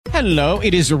Hello,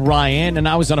 it is Ryan, and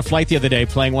I was on a flight the other day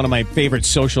playing one of my favorite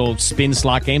social spin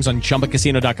slot games on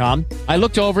ChumbaCasino.com. I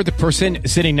looked over at the person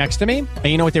sitting next to me, and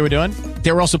you know what they were doing?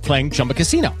 They were also playing Chumba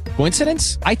Casino.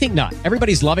 Coincidence? I think not.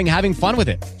 Everybody's loving having fun with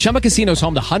it. Chumba Casino is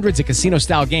home to hundreds of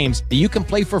casino-style games that you can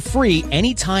play for free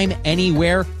anytime,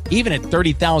 anywhere, even at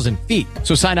 30,000 feet.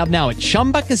 So sign up now at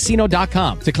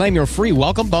ChumbaCasino.com to claim your free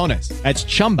welcome bonus. That's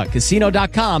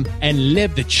ChumbaCasino.com and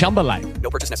live the Chumba life.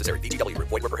 No purchase necessary. VGW.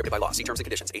 Void where prohibited by law. See terms and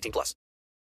conditions. 18 plus.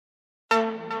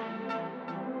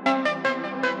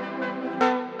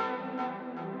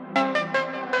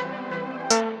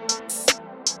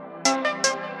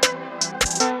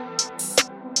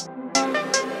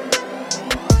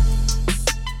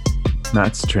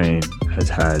 Matt's Train has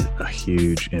had a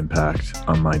huge impact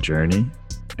on my journey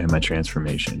and my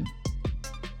transformation.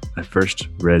 I first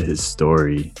read his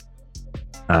story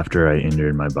after I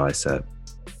injured my bicep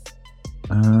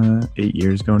 8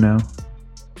 years ago now,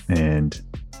 and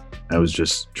I was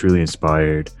just truly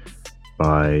inspired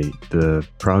by the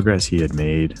progress he had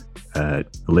made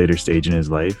at a later stage in his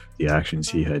life, the actions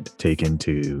he had taken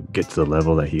to get to the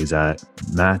level that he's at.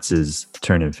 Matt's is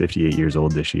turning 58 years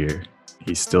old this year.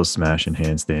 He's still smashing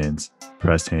handstands,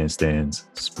 pressed handstands,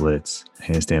 splits,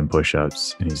 handstand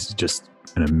push-ups, and he's just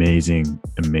an amazing,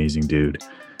 amazing dude.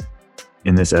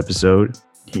 In this episode,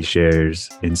 he shares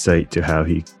insight to how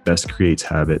he best creates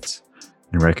habits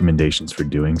and recommendations for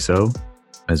doing so,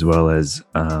 as well as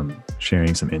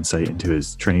sharing some insight into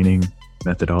his training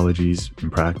methodologies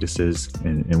and practices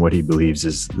and what he believes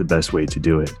is the best way to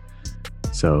do it.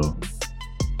 So,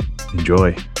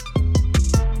 enjoy.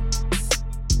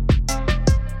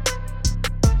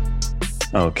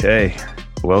 Okay,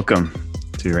 welcome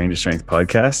to Range of Strength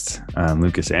Podcast. I'm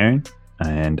Lucas Aaron,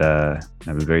 and I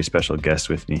have a very special guest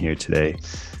with me here today,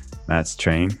 Matt's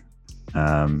Train.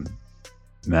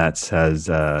 Matt's has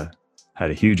had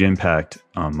a huge impact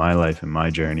on my life and my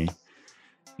journey.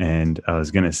 And I was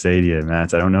going to say to you,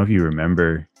 Matt, I don't know if you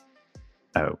remember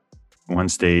at one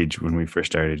stage when we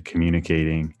first started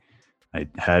communicating, I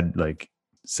had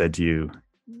said to you,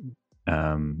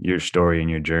 your story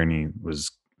and your journey was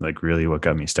really what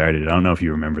got me started. I don't know if you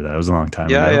remember that. It was a long time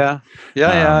ago.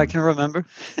 Yeah, I can remember.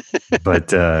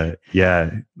 But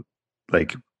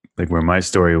where my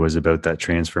story was about that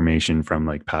transformation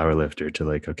from power lifter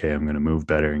to okay, I'm going to move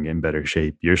better and get in better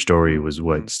shape. Your story was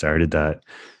what started that.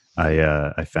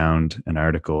 I found an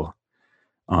article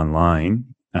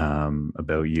online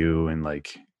about you and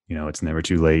it's never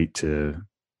too late to,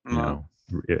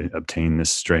 obtain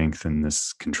this strength and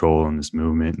this control and this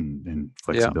movement and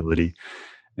flexibility. Yeah.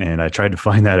 And I tried to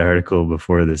find that article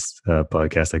before this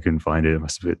podcast. I couldn't find it. It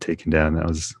must have been taken down. That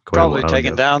was probably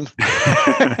taken down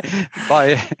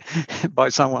by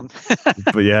someone.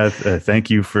 But yeah, thank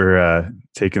you for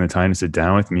taking the time to sit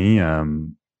down with me.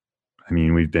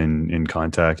 We've been in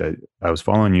contact. I was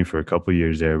following you for a couple of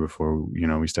years there before,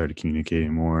 we started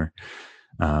communicating more.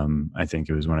 I think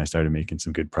it was when I started making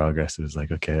some good progress. It was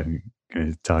okay, I'm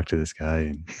going to talk to this guy.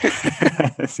 And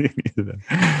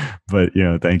but,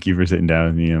 thank you for sitting down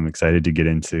with me. I'm excited to get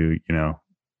into,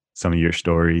 some of your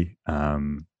story.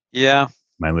 Yeah.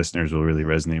 My listeners will really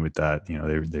resonate with that.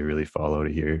 They really follow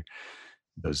to hear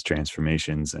those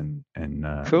transformations and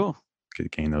cool.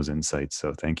 Gain those insights.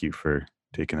 So thank you for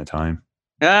taking the time.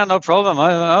 Yeah, no problem.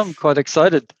 I'm quite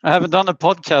excited. I haven't done a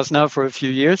podcast now for a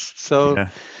few years. So yeah.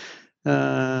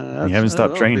 You haven't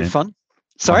stopped training. Fun.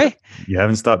 Sorry? You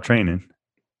haven't stopped training.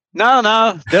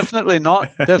 No, definitely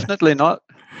not. Definitely not.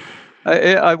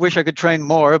 I wish I could train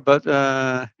more, but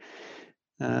I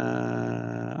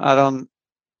don't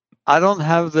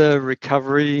have the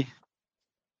recovery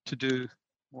to do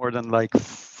more than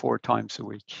 4 times a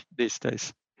week these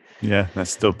days. Yeah, that's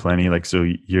still plenty. So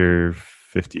you're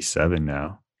 57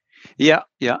 now. Yeah.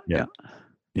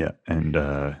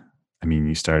 And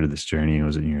you started this journey,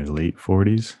 was it in your late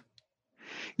 40s?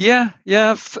 Yeah.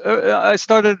 I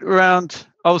started around,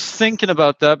 I was thinking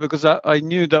about that because I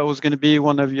knew that was going to be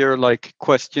one of your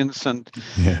questions. And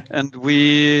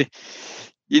we,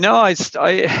 I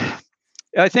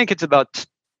think it's about,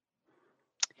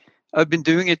 I've been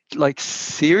doing it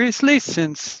seriously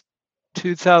since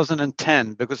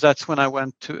 2010, because that's when I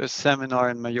went to a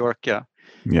seminar in Mallorca,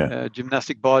 a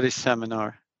gymnastic body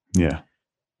seminar. Yeah.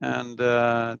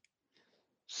 And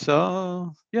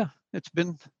so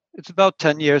it's about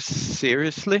 10 years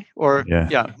seriously, or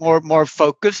more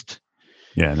focused.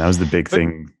 Yeah, and that was the big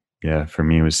thing. Yeah, for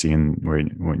me was seeing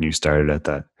when you started at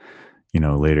that,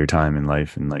 later time in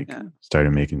life and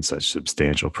started making such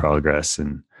substantial progress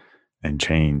and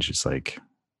change. It's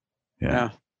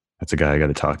that's a guy I got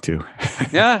to talk to.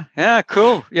 Yeah,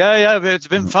 cool. Yeah, but it's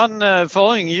been fun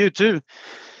following you too.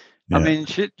 I mean,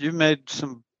 shit, you made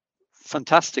some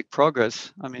fantastic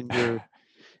progress. I mean,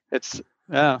 it's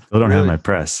yeah. Still don't have really. my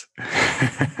press.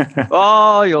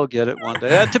 Oh, you'll get it one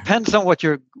day. It depends on what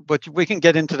we can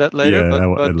get into that later. Yeah,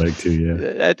 but I'd like to.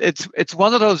 Yeah, it's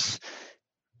one of those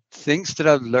things that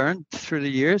I've learned through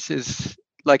the years. Is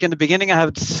like in the beginning, I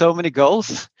had so many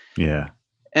goals. Yeah.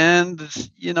 And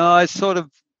I sort of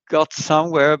got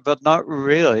somewhere, but not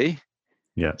really.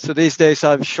 Yeah. So these days,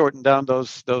 I've shortened down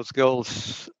those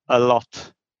goals a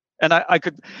lot, and I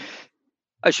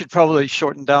should probably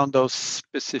shorten down those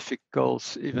specific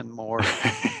goals even more.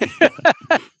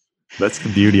 That's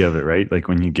the beauty of it, right? Like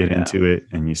when you get into it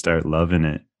and you start loving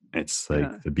it, it's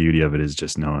like the beauty of it is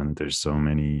just knowing that there's so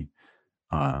many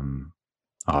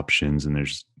options, and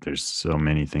there's so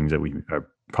many things that we are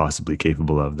possibly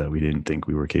capable of that we didn't think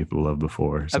we were capable of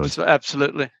before. So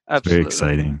absolutely, it's very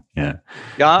exciting. Yeah.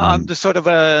 I'm the sort of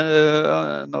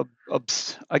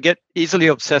I get easily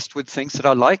obsessed with things that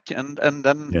I like, and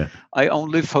then I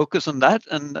only focus on that.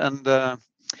 And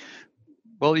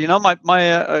well,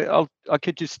 I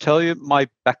could just tell you my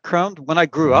background. When I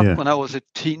grew up, when I was a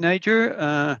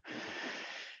teenager,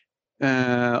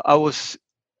 I was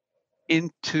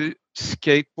into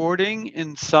skateboarding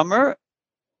in summer.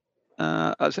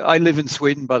 I live in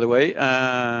Sweden, by the way.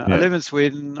 I live in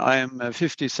Sweden. I am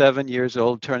 57 years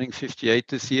old, turning 58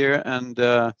 this year, and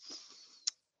I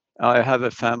have a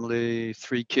family,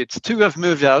 3 kids. 2 have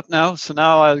moved out now, so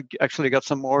now I actually got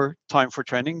some more time for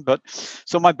training. But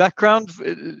so my background,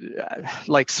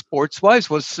 like sports-wise,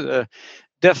 was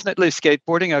definitely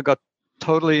skateboarding. I got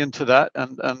totally into that,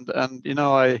 and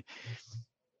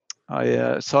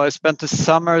so I spent the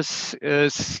summers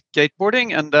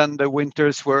skateboarding, and then the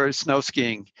winters were snow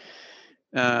skiing.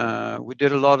 We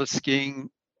did a lot of skiing,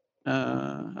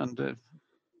 and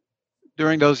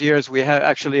during those years we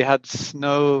actually had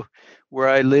snow where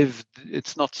I lived.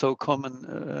 It's not so common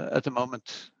at the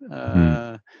moment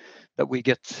that we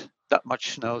get that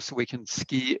much snow, so we can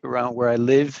ski around where I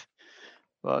live.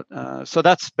 But so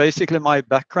that's basically my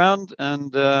background,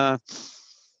 and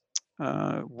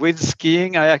with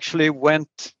skiing, I actually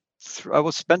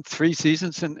spent 3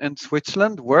 seasons in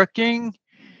Switzerland working,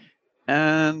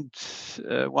 and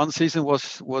one season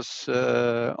was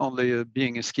only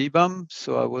being a ski bum.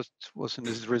 So I was in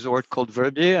this resort called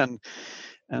Verbier,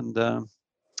 and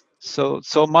so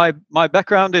my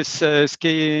background is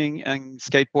skiing and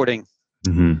skateboarding,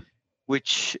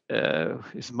 which is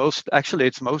it's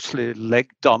mostly leg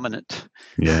dominant.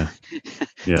 Yeah.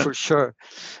 For sure.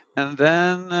 And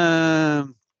then,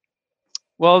 then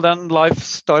life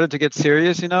started to get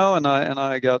serious, and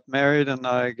I got married, and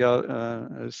I got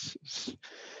a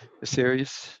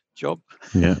serious job.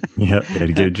 Yeah, you had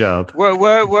a good job.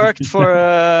 Worked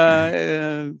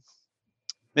for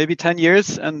maybe 10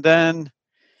 years, and then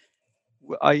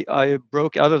I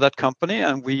broke out of that company,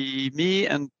 and me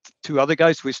and 2 other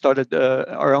guys, we started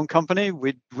our own company.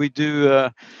 We do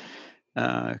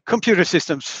computer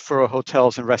systems for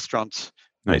hotels and restaurants.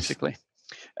 Nice. Basically.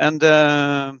 And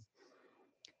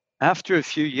after a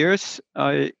few years,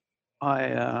 I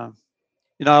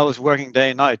was working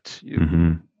day and night.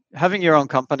 Having your own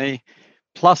company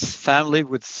plus family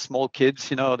with small kids,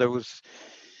 there was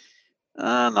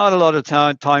not a lot of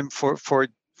time for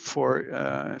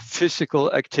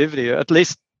physical activity. At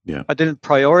least I didn't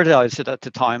prioritize it at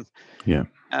the time. Yeah.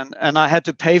 And I had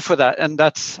to pay for that, and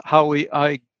that's how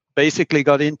I basically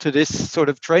got into this sort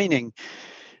of training.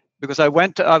 Because I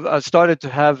started to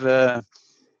have,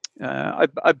 I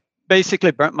basically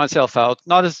burnt myself out.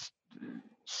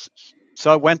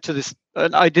 So I went to this,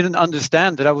 and I didn't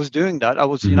understand that I was doing that. I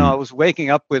was, I was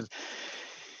waking up with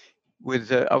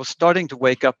I was starting to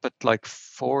wake up at like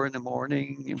 4 a.m.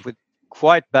 with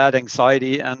quite bad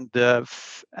anxiety. And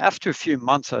after a few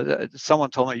months,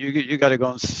 someone told me, you got to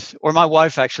go or my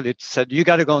wife actually said, you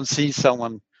got to go and see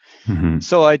someone.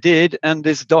 So I did, and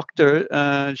this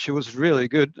doctor, she was really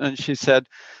good, and she said,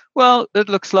 well, it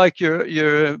looks like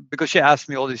you're because she asked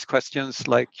me all these questions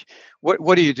like,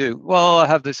 what do you do? Well, I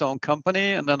have this own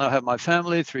company, and then I have my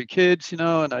family, 3 kids,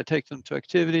 and I take them to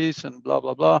activities and blah,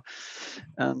 blah, blah.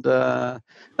 And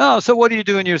so what do you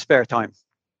do in your spare time?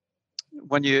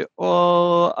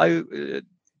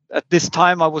 At this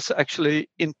time I was actually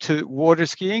into water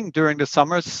skiing during the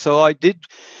summers, so I did,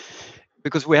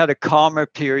 because we had a calmer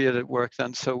period at work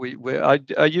then. So I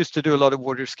used to do a lot of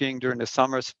water skiing during the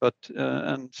summers, but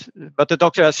the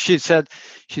doctor asked, she said,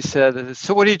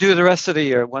 so what do you do the rest of the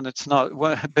year when it's not,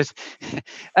 but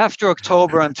after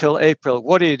October until April,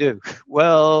 what do you do?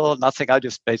 Well, nothing. I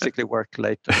just basically work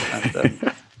late.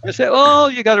 And I said, oh,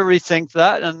 you got to rethink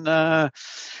that. And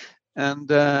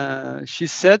And she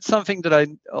said something that I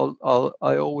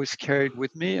always carried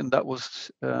with me, and that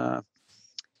was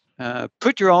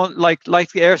put your own, like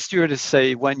the air stewardess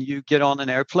say when you get on an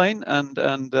airplane and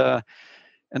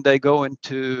they go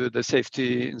into the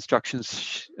safety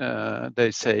instructions.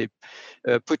 They say,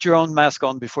 put your own mask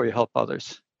on before you help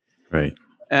others. Right.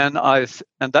 And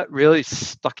that really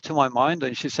stuck to my mind.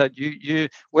 And she said, you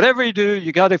whatever you do,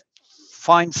 you got to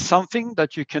find something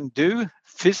that you can do,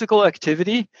 physical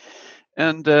activity,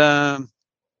 and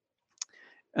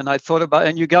I thought about,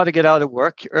 and you got to get out of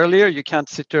work earlier. You can't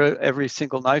sit there every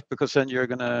single night, because then you're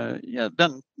gonna,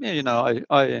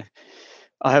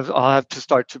 I'll have to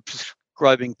start to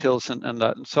prescribing pills and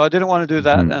that. And so I didn't want to do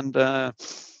that. Mm-hmm. And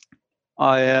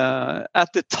I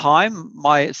at the time,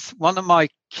 one of my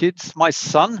kids, my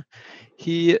son,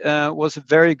 he was a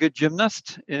very good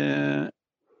gymnast, and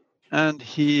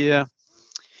he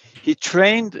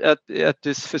trained at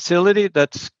this facility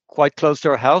that's quite close to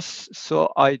our house.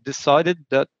 So I decided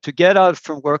that to get out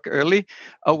from work early,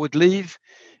 I would leave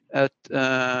at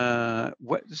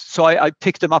so I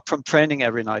picked him up from training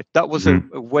every night. That was a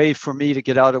way for me to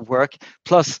get out of work.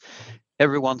 Plus,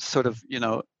 everyone's sort of,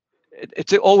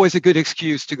 it's always a good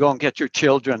excuse to go and get your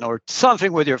children or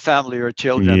something with your family or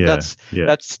children.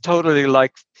 That's totally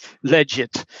like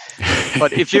legit.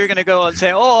 But if you're going to go and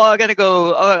say, oh, I got to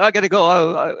go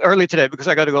early today because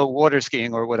I got to go water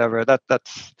skiing or whatever,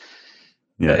 that's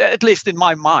at least in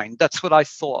my mind, that's what I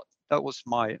thought. That's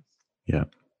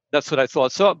what I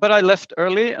thought. So, but I left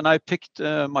early and I picked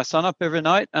my son up every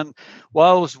night. And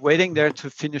while I was waiting there to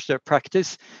finish their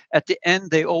practice, at the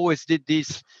end, they always did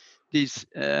these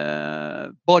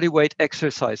body weight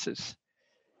exercises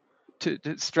to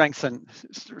strengthening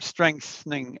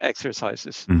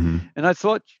exercises. Mm-hmm. And I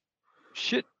thought,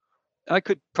 shit, I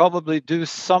could probably do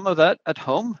some of that at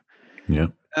home. Yeah.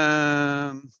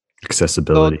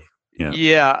 Accessibility.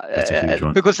 That's a huge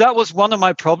one. Because that was one of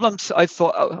my problems. I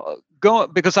thought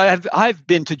because I've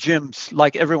been to gyms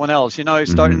like everyone else. You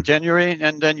start in January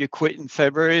and then you quit in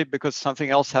February because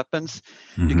something else happens.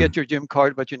 Mm-hmm. You get your gym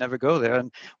card, but you never go there.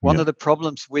 And one of the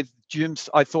problems with gyms,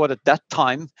 I thought at that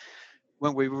time,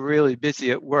 when we were really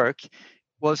busy at work,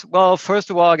 was, well,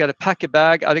 first of all, I got to pack a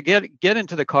bag, I got to get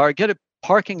into the car, get a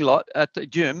parking lot at the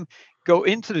gym, go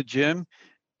into the gym.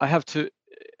 I have to,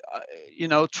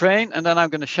 train, and then I'm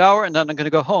going to shower, and then I'm going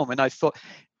to go home. And I thought,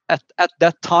 at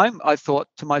that time, I thought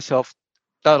to myself,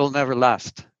 that'll never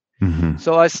last. Mm-hmm.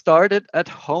 So I started at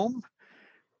home.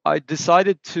 I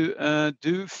decided to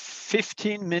do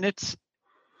 15 minutes,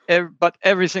 but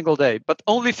every single day, but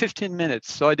only 15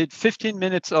 minutes. So I did 15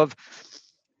 minutes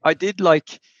I did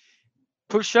like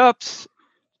push-ups.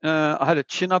 I had a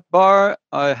chin-up bar.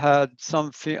 I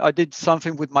did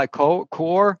something with my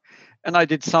core, and I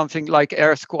did something like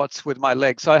air squats with my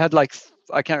legs. So I had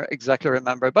I can't exactly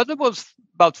remember, but it was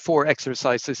about 4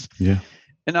 exercises. Yeah.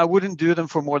 And I wouldn't do them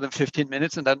for more than 15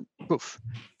 minutes, and then poof,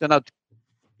 then I'd,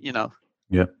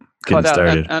 cut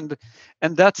started. And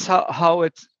that's how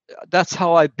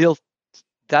I built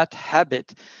that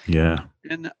habit. Yeah.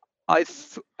 And I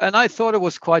thought it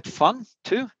was quite fun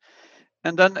too.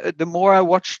 And then the more I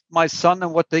watched my son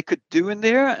and what they could do in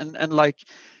there, and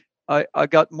I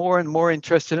got more and more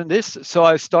interested in this. So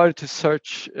I started to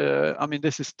search.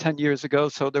 This is 10 years ago,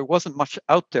 so there wasn't much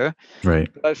out there. Right.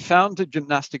 But I found the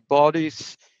Gymnastic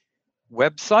Bodies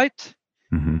website.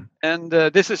 Mm-hmm. And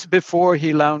this is before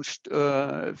he launched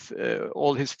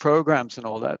all his programs and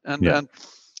all that. And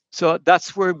so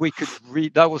that's where we could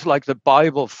read. That was like the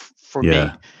Bible for me.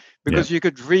 Because you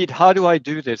could read, how do I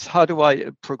do this? How do I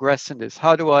progress in this?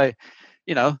 How do I,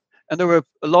 and there were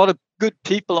a lot of good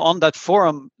people on that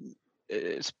forum,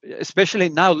 especially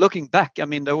now looking back. I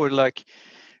mean, there were there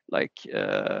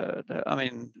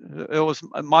was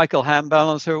Michael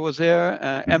Hambalancer was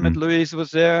there, Emmett Louise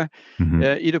was there,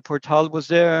 Ido Portal was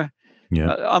there.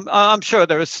 Yeah, I'm sure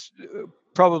there was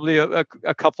probably a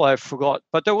couple I forgot,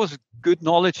 but there was good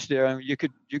knowledge there, and you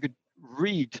could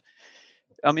read.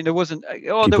 I mean, there wasn't.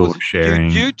 There was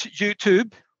sharing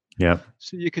YouTube. Yeah.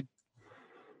 So you could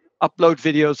upload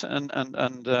videos and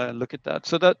look at that.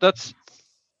 So that's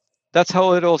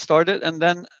how it all started. And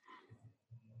then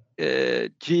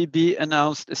GB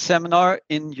announced a seminar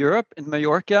in Europe, in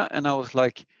Mallorca, and I was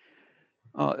like,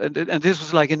 and this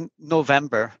was like in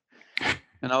November,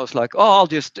 and I was like, oh,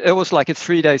 it was like a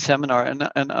 3-day seminar, and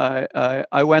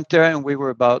I went there, and we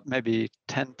were about maybe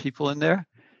 10 people in there.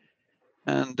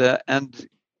 And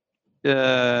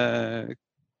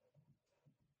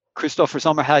Christopher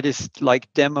Sommer had his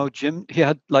demo gym. He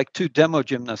had 2 demo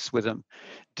gymnasts with him,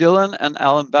 Dylan and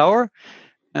Alan Bauer,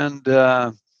 and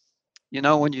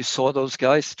when you saw those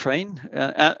guys train,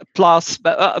 plus,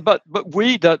 but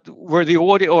we that were the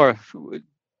audio, or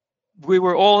we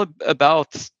were all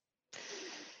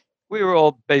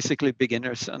basically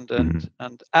beginners, and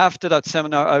after that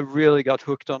seminar, I really got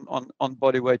hooked on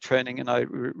body weight training, and I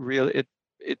really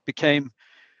it became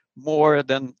more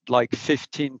than like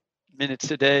 15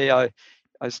 minutes a day. I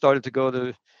started to go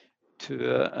to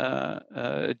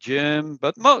a gym,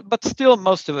 but still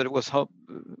most of it was home.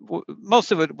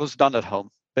 Most of it was done at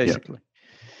home, basically.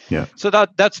 Yeah. So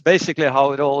that's basically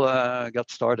how it all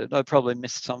got started. I probably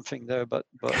missed something there, but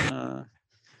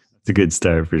it's a good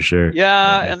start for sure.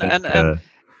 Yeah,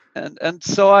 and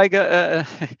so I got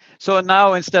so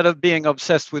now, instead of being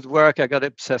obsessed with work, I got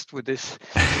obsessed with this.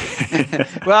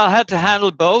 Well, I had to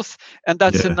handle both, and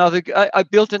that's another. I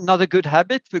built another good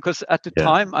habit, because at the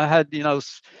time I had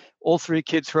all 3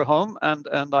 kids were home, and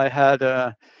I had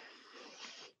I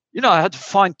had to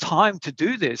find time to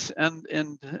do this, and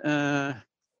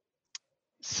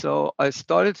so I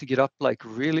started to get up like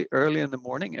really early in the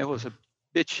morning. It was a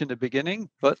bitch in the beginning,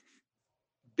 but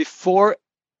before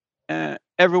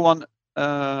everyone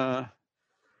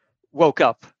woke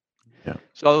up. Yeah.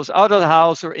 So I was out of the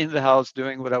house or in the house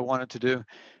doing what I wanted to do.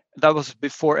 That was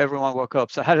before everyone woke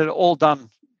up. So I had it all done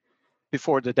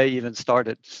before the day even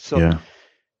started. So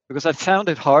because I found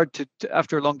it hard to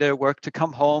after a long day of work, to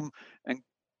come home and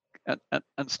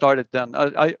start it then.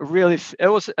 I really, it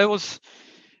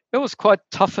was quite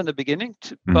tough in the beginning,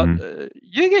 but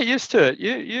you get used to it.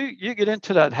 You get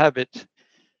into that habit.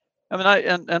 I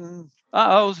mean,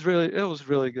 I was really, it was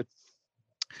really good.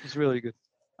 It was really good.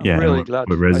 I'm really glad.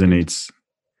 What resonates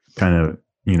kind of,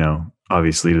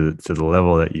 obviously to the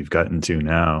level that you've gotten to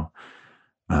now,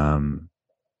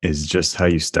 is just how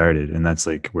you started. And that's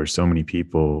like where so many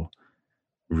people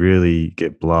really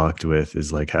get blocked with,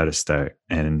 is like how to start.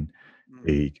 And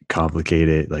they complicate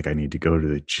it. Like, I need to go to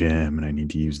the gym, and I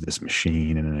need to use this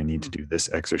machine, and I need to do this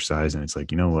exercise. And it's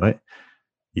like, you know what?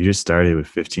 You just started with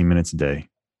 15 minutes a day.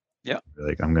 Yeah.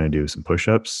 Like, I'm going to do some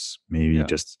push-ups, maybe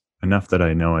just enough that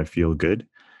I know I feel good.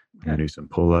 I'm going to do some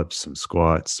pull-ups, some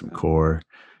squats, some core.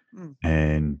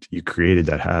 And you created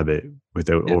that habit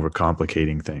without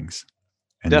overcomplicating things.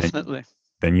 And definitely.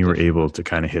 Then you were able to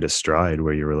kind of hit a stride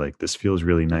where you were like, this feels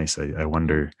really nice. I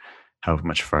wonder how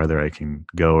much farther I can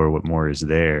go, or what more is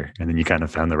there. And then you kind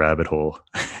of found the rabbit hole.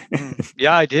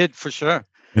 Yeah, I did, for sure.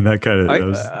 And that kind of,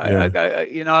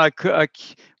 I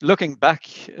looking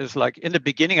back, is like, in the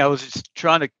beginning, I was just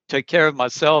trying to take care of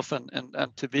myself and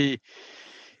to be,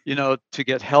 to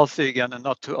get healthy again, and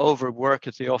not to overwork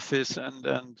at the office.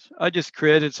 And I just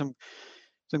created some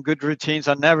good routines.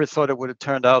 I never thought it would have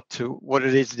turned out to what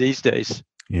it is these days.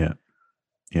 Yeah.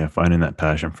 Yeah. Finding that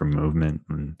passion for movement.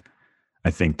 And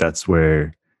I think that's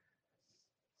where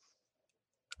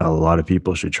a lot of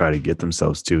people should try to get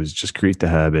themselves to, is just create the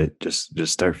habit, just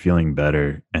start feeling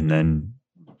better, and then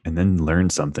learn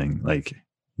something like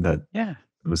that. Yeah.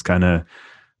 It was kind of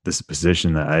this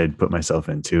position that I had put myself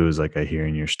into, is like, I hear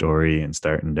in your story, and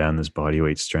starting down this body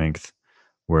weight strength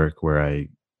work where I,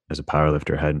 as a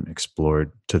powerlifter, hadn't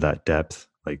explored to that depth,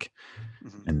 like,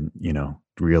 and,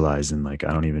 realizing like,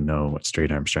 I don't even know what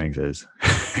straight arm strength is.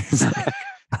 Like,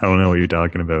 I don't know what you're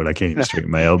talking about. I can't even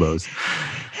straighten my elbows.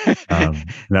 And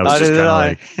that was just kind of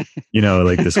like,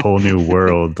 like this whole new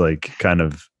world, like, kind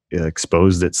of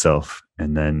exposed itself.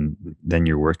 And then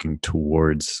you're working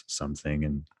towards something,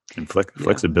 and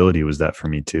flexibility was that for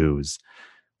me too. Was,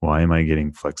 why am I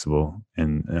getting flexible?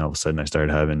 And all of a sudden I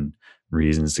started having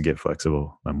reasons to get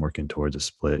flexible. I'm working towards a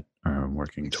split, or I'm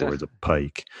working towards a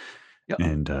pike.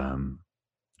 And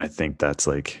I think that's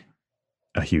like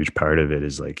a huge part of it,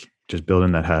 is like just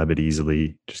building that habit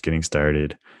easily, just getting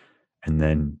started, and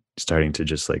then starting to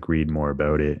just like read more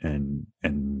about it and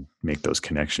make those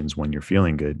connections when you're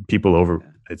feeling good. People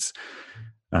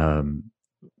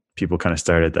kind of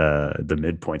start at the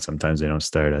midpoint. Sometimes they don't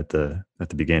start at the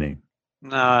beginning.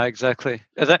 No, exactly.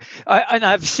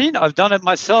 I've done it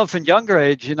myself in younger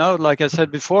age, like I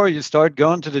said before, you start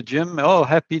going to the gym. Oh,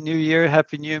 happy new year,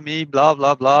 happy new me, blah,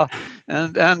 blah, blah.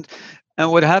 And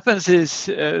what happens is,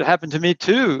 it happened to me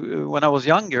too, when I was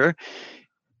younger,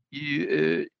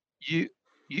 you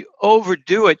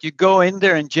overdo it. You go in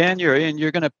there in January, and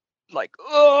you're going to like,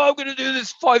 oh, I'm going to do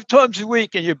this 5 times a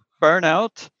week, and you burn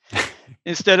out.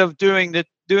 Instead of doing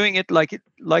it like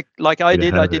I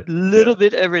did. I did a little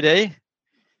bit every day.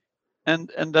 And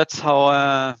that's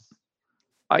how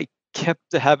I kept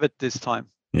the habit this time.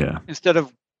 Yeah. Instead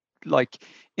of like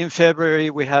in February,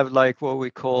 we have like what we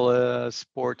call a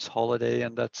sports holiday,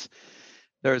 and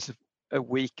there's a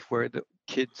week where the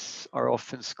kids are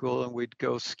off in school, and we'd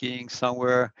go skiing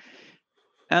somewhere.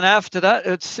 and after that,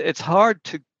 it's hard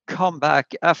to come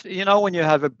back after, when you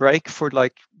have a break for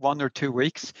like 1 or 2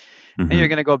 weeks, and you're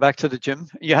going to go back to the gym.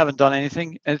 You haven't done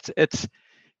anything.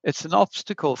 It's an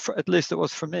obstacle, for at least it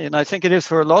was for me, and I think it is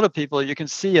for a lot of people. You can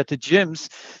see at the gyms,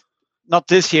 not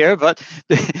this year, but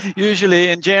usually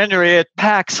in January it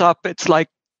packs up. It's like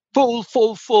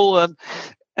full, and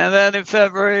then in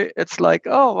February it's like,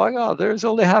 oh my God, there's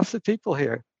only half the people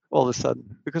here all of a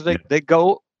sudden, because they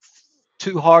go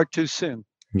too hard too soon.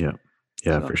 Yeah,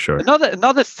 So, for sure.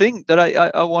 Another thing that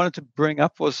I wanted to bring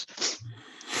up was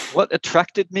what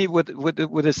attracted me with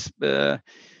this.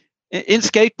 In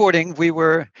skateboarding, we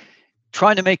were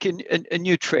trying to make a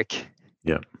new trick.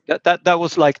 Yeah. That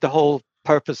was like the whole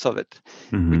purpose of it.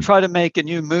 Mm-hmm. We try to make a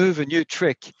new move, a new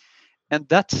trick, and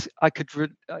that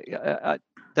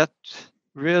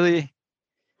really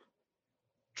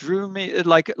drew me,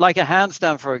 like a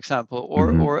handstand, for example,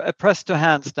 or a press to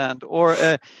handstand, or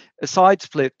a side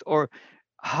split, or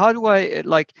how do I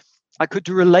could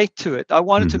relate to it. I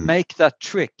wanted to make that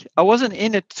trick. I wasn't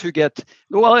in it to get,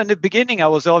 well, in the beginning, I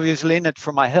was obviously in it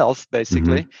for my health,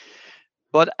 basically.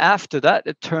 But after that,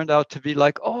 it turned out to be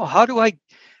like, oh, how do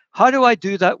I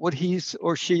do that, what he's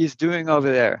or she is doing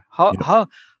over there? How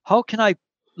can I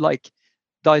like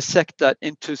dissect that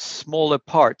into smaller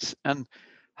parts? And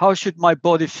how should my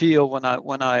body feel when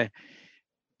I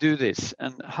do this?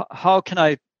 And how can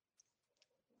I,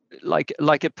 like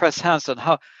a press handstand,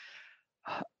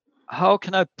 how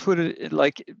can I put it,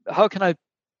 like, how can I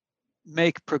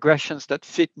make progressions that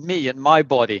fit me and my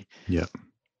body? Yeah.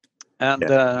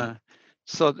 And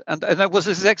so that was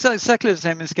exactly the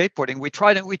same in skateboarding. We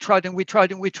tried and we tried and we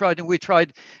tried and we tried and we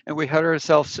tried, and we hurt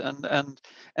ourselves. And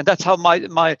that's how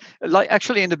my like,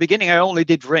 actually in the beginning I only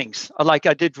did rings. I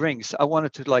did rings. I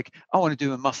wanted to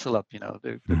do a muscle up,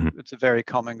 it's a very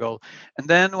common goal. And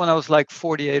then when I was like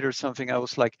 48 or something, I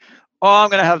was like, oh, I'm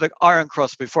going to have the iron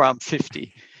cross before I'm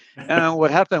 50. And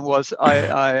what happened was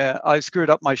I screwed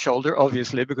up my shoulder,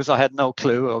 obviously, because I had no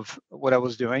clue of what I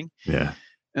was doing. Yeah.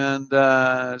 And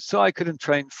so I couldn't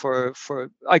train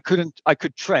I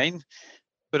could train,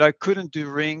 but I couldn't do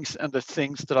rings and the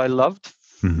things that I loved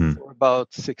for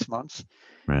about 6 months.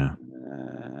 Yeah.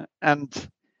 And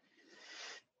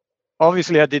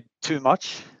obviously I did too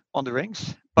much on the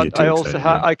rings, but I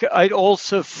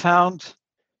also found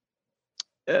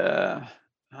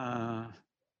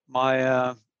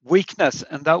my weakness,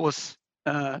 and that was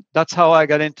that's how I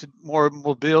got into more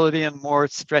mobility and more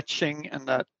stretching, and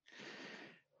that.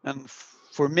 And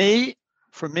for me,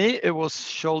 it was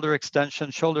shoulder extension,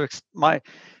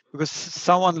 because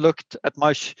someone looked at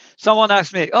someone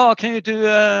asked me, "Oh, can you do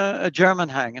a German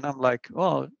hang?" And I'm like,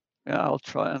 "Well, yeah, I'll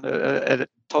try." And it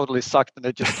totally sucked, and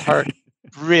it just hurt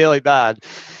really bad.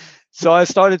 So I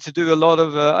started to do a lot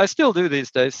of. I still do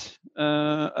these days.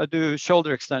 I do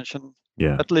shoulder extension.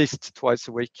 Yeah. At least twice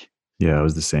a week. Yeah, it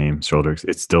was the same. Shoulder.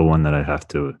 It's still one that I have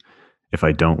to. If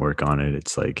I don't work on it,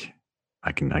 it's like.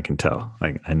 I can tell.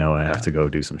 Like, I know I have to go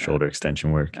do some shoulder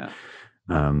extension work. Yeah.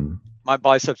 My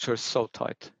biceps are so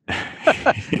tight.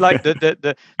 Like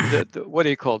the what do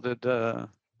you call it? The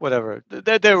whatever.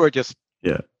 They were just.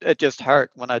 Yeah. It just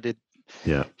hurt when I did.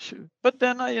 Yeah. But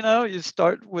then you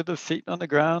start with the feet on the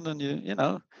ground, and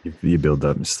you build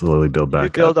up, slowly build back. You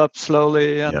build up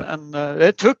slowly, and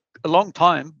it took a long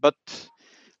time, but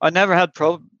I never had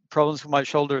problems with my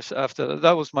shoulders after that.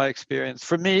 That was my experience.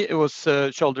 For me, it was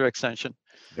shoulder extension.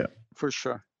 Yeah, for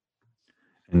sure.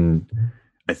 And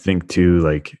I think too,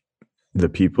 like the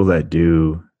people that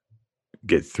do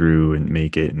get through and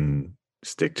make it and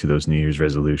stick to those New Year's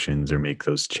resolutions or make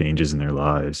those changes in their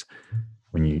lives,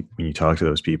 when you talk to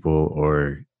those people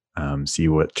or see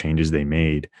what changes they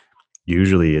made,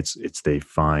 usually it's they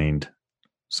find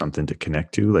something to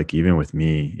connect to. Like even with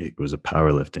me, it was a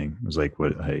powerlifting. It was like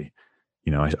what I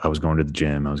was going to the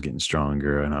gym, I was getting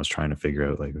stronger, and I was trying to figure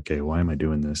out like, okay, why am I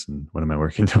doing this? And what am I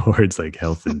working towards, like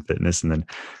health and fitness? And then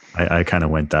I kind of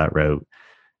went that route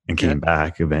and came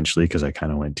back eventually, because I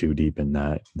kind of went too deep in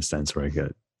that, in the sense where I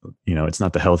got, it's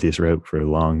not the healthiest route for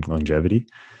longevity.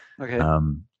 Okay.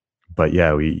 But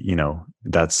yeah,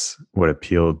 that's what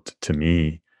appealed to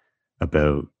me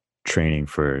about training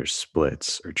for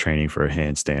splits or training for a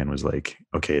handstand, was like,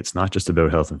 okay, it's not just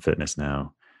about health and fitness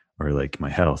now, or like my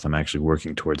health. I'm actually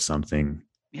working towards something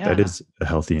that is a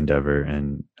healthy endeavor.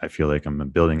 And I feel like I'm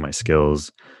building my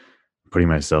skills, putting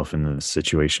myself in the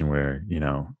situation where,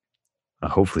 I'll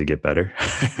hopefully get better.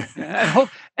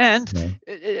 And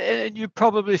you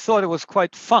probably thought it was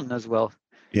quite fun as well.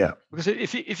 Yeah. Because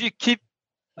if you keep,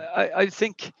 I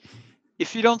think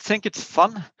if you don't think it's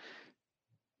fun,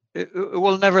 it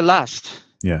will never last.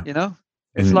 Yeah.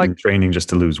 And, like and training just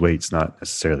to lose weight's not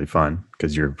necessarily fun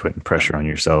because you're putting pressure on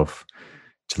yourself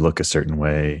to look a certain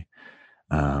way.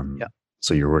 yeah,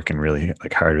 So you're working really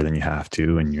like harder than you have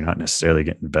to, and you're not necessarily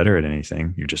getting better at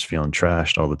anything. You're just feeling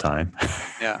trashed all the time.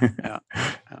 yeah, yeah,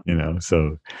 You know,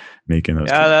 so making those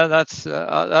yeah.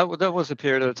 That was a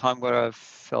period of time where I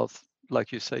felt,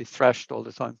 like you say, thrashed all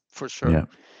the time, for sure. yeah,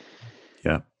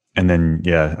 yeah. And then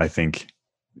yeah, I think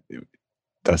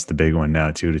that's the big one now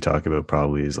too to talk about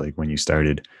probably is like when you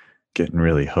started getting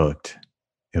really hooked,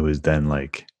 it was then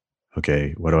like,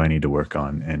 okay, what do I need to work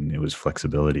on? And it was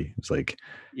flexibility. It was like,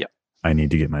 Yeah, I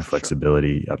need to get my for sure.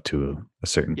 flexibility up to a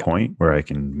certain Yeah, point where I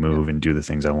can move and do the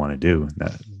things I want to do.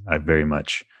 That I very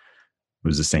much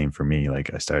was the same for me.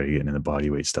 Like I started getting in the body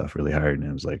weight stuff really hard, and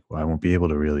it was like, well, I won't be able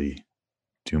to really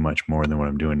do much more than what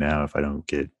I'm doing now if I don't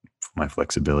get my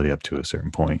flexibility up to a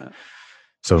certain point. yeah,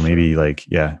 So for sure. maybe like,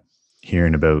 yeah,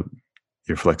 hearing about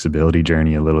your flexibility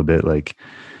journey a little bit, like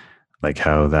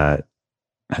how that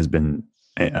has been.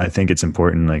 I think it's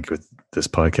important, like with this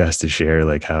podcast, to share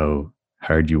like how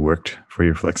hard you worked for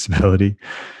your flexibility.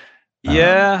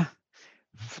 Yeah,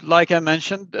 like I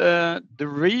mentioned, the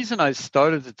reason I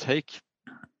started to take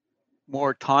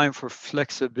more time for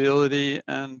flexibility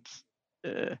and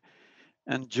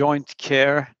joint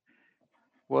care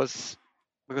was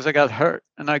because I got hurt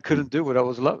and I couldn't do what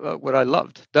I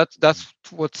loved. That's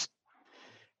what's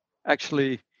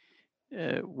actually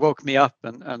woke me up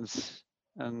and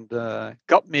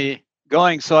got me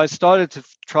going. So I started to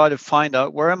try to find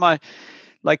out where are my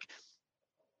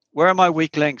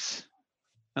weak links.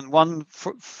 And one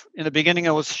in the beginning,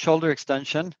 I was shoulder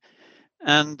extension,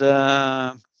 and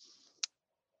I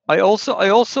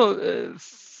also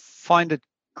find it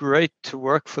great to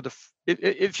work for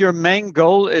if your main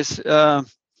goal is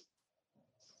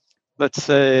let's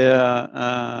say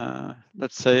a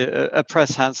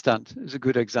press handstand is a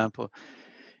good example.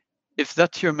 If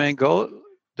that's your main goal,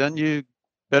 then you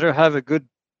better have a good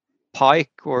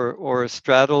pike or a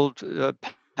straddled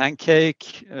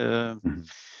pancake.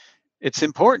 It's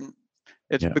important.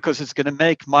 It's because it's going to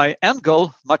make my end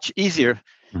goal much easier.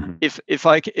 Mm-hmm. If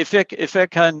I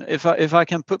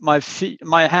can put my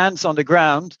hands on the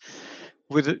ground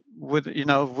with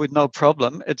no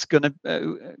problem, it's going to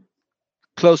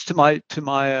close to my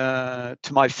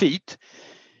feet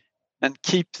and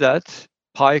keep that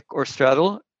pike or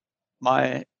straddle.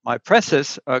 My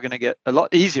presses are going to get a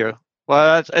lot easier.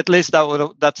 Well, at least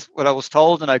that's what I was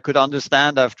told, and I could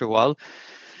understand after a while.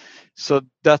 So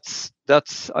that's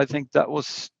I think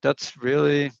that's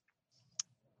really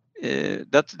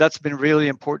that's been really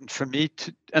important for me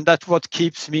and that's what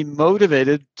keeps me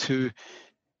motivated to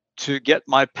get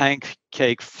my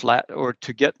pancake flat or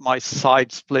to get my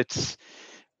side splits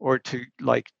or to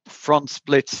like front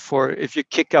splits. For if you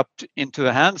kick up into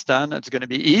a handstand, it's going to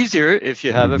be easier if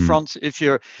you have a front. If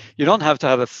you don't have to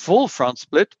have a full front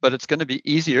split, but it's going to be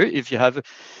easier if you have a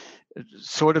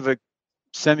sort of a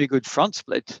semi-good front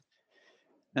split.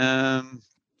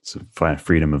 So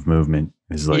freedom of movement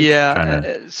is like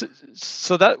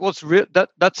so that was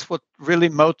that's what really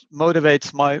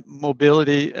motivates my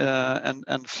mobility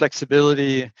and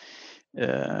flexibility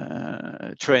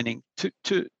training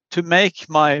to make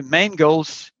my main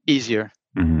goals easier.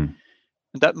 And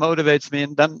that motivates me,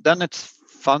 and then it's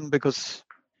fun because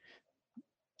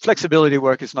flexibility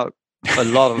work is not a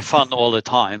lot of fun all the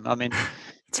time. I mean,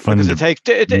 it's fun because it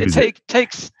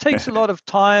takes a lot of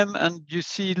time, and you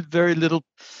see very little.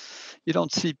 You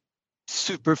don't see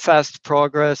super fast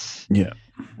progress. Yeah.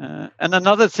 And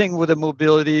another thing with the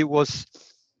mobility was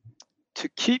to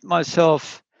keep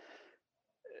myself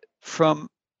from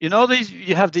you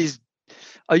have these.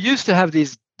 I used to have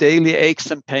these daily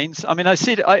aches and pains. I mean, I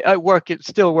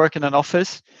still work in an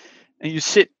office, and you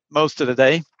sit most of the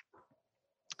day.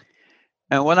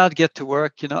 And when I'd get to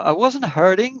work, I wasn't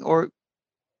hurting or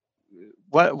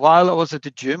while I was at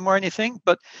the gym or anything,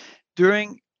 but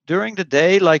during the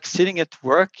day, like sitting at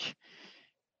work,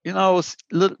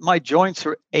 my joints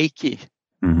are achy.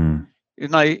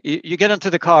 You get into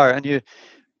the car and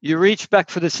you reach back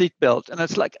for the seatbelt, and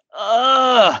it's like,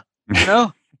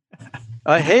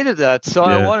 I hated that, so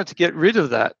I wanted to get rid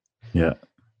of that. Yeah.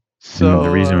 So and the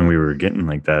reason we were getting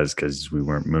like that is because we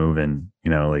weren't moving,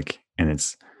 and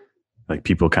it's like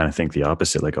people kind of think the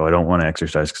opposite, like, oh, I don't want to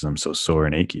exercise because I'm so sore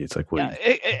and achy. It's like, well,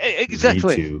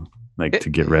 exactly. You need to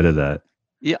get rid of that.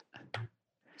 Yeah.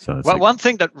 So it's one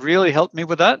thing that really helped me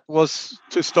with that was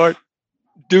to start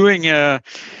doing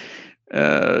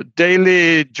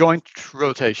daily joint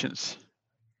rotations.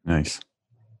 Nice.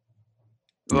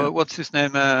 What's his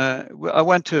name? I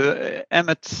went to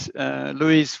Emmett.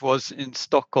 Louise was in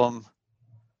Stockholm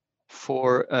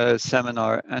for a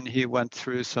seminar, and he went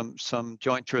through some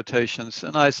joint rotations,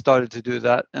 and I started to do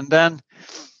that. And then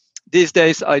these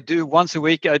days I do once a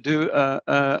week. I do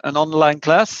an online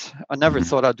class. I never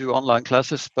thought I'd do online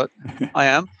classes, but I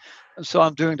am. And so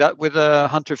I'm doing that with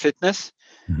Hunter Fitness,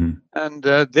 and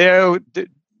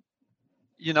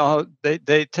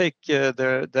they take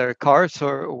their cars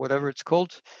or whatever it's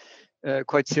called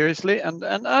quite seriously,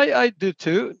 and I do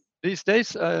too these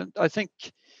days. I think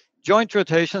joint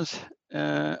rotations.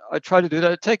 I try to do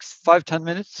that. It takes 5-10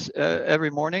 minutes every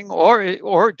morning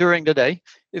or during the day.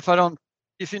 If I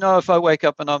wake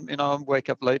up and I wake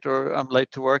up late or I'm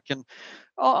late to work, and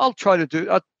I'll try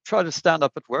to stand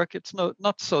up at work. It's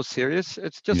not so serious.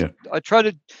 It's just I try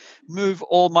to move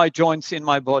all my joints in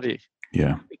my body.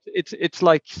 Yeah. It's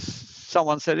like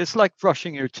someone said, it's like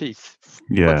brushing your teeth,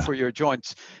 but for your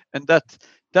joints. And that's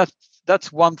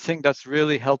one thing that's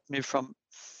really helped me from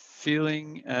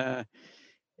feeling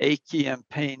achy and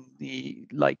pain,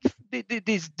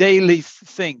 these daily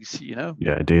things,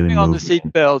 daily on the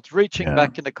seat belt, reaching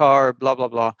back in the car, blah blah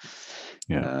blah.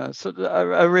 So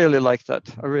I really like that.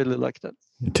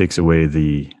 It takes away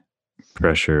the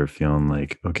pressure of feeling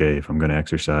like, okay, if I'm going to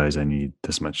exercise, I need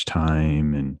this much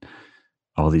time and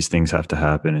all these things have to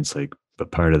happen. It's like,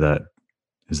 but part of that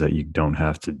is that you don't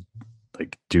have to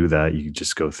like do that. You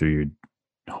just go through your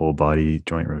whole body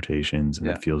joint rotations, and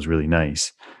it feels really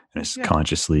nice. And it's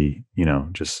consciously,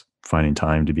 just finding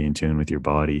time to be in tune with your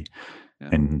body.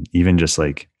 And even just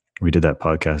like we did that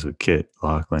podcast with Kit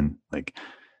Lachlan, like,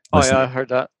 I heard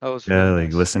that. That was really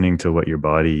nice. Listening to what your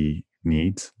body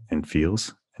needs and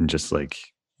feels, and just like,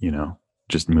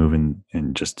 just moving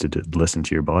and just to listen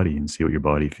to your body and see what your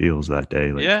body feels that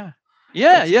day. Like,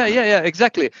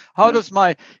 exactly. How does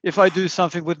if I do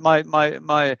something with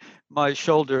my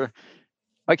shoulder,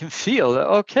 I can feel,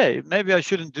 okay, maybe I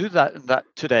shouldn't do that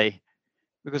today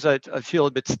because I feel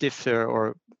a bit stiff there,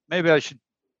 or maybe I should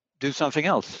do something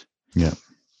else. Yeah.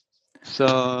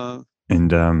 So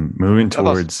and moving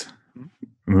towards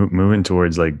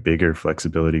like bigger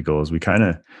flexibility goals, we kind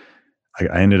of I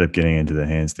ended up getting into the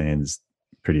handstands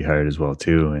pretty hard as well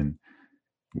too, and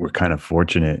we're kind of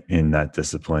fortunate in that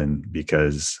discipline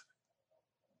because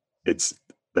it's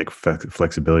like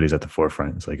flexibility is at the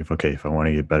forefront. It's like if I want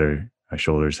to get better, my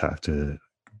shoulders have to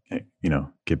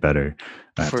get better.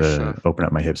 I have to open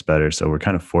up my hips better. So we're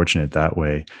kind of fortunate that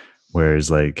way.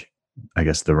 Whereas like, I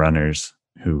guess the runners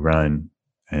who run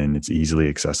and it's easily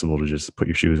accessible to just put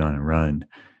your shoes on and run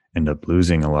end up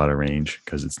losing a lot of range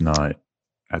because it's not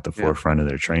at the forefront of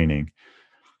their training.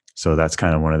 So that's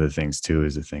kind of one of the things too,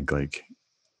 is to think like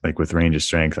with range of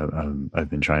strength, I've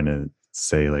been trying to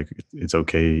say like, it's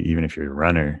okay, even if you're a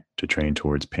runner, to train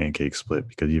towards pancake split,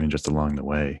 because even just along the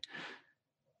way,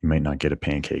 you might not get a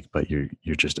pancake, but you're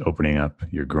just opening up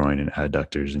your groin and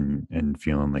adductors and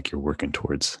feeling like you're working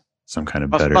towards some kind of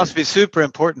better. Must be super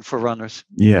important for runners.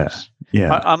 Yeah.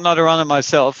 I'm not a runner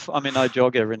myself. I mean, I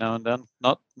jog every now and then,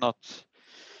 not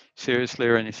seriously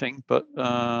or anything, but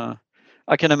I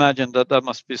can imagine that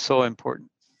must be so important.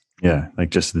 Yeah, like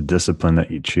just the discipline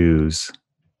that you choose.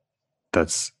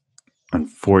 That's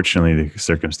unfortunately the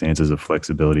circumstances of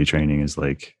flexibility training is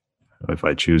like, if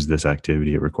I choose this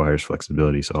activity, it requires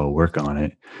flexibility, so I'll work on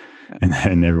it. And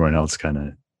then everyone else kind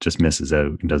of just misses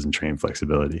out and doesn't train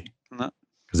flexibility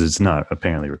because it's not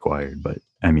apparently required. But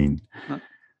I mean,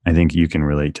 I think you can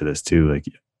relate to this too. Like,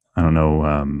 I don't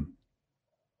know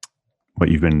what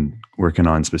you've been working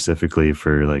on specifically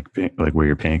for like where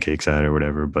your pancakes at or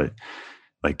whatever, but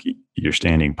like your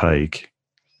standing pike,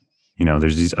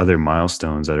 there's these other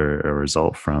milestones that are a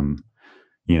result from,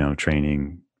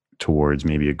 training towards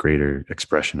maybe a greater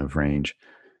expression of range.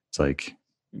 It's like,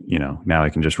 now I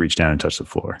can just reach down and touch the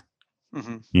floor,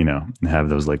 and have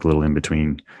those like little in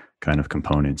between kind of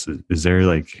components. Is there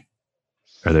like,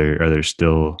 are there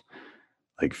still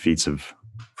like feats of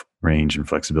range and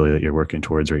flexibility that you're working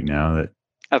towards right now? That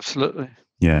absolutely.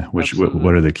 Yeah.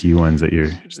 What are the key ones that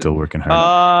you're still working hard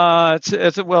on? It's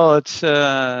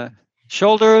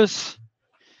shoulders.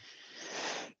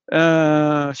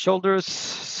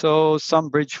 So some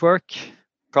bridge work,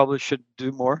 probably should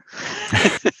do more,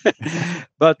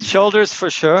 but shoulders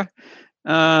for sure.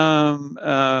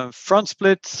 Front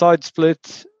split, side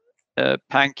split,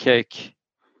 pancake.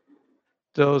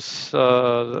 Those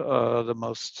are the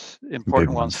most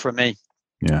important ones for me.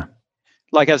 Yeah.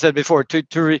 Like I said before,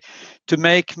 to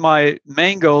make my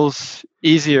main goals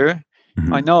easier,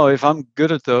 I know if I'm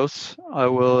good at those, I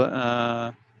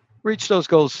will reach those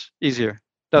goals easier.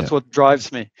 That's what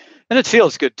drives me, and it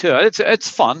feels good too. It's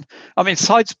fun. I mean,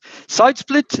 side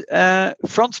split,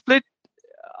 front split.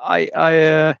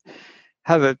 I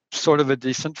have a sort of a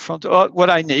decent front. What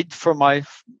I need for my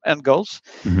end goals.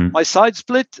 Mm-hmm. My side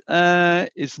split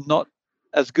is not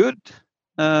as good,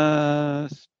 but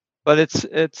it's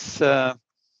the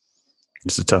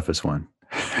toughest one.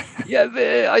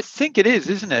 Yeah, I think it is,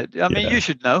 isn't it? I mean, you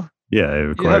should know. Yeah, it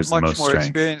requires you have the much most more strength.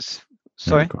 Experience.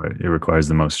 Sorry. It requires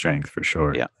the most strength for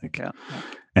sure. Yeah. Like, yeah.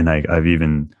 And I've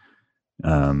even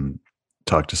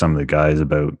talked to some of the guys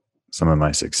about some of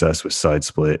my success with side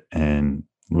split, and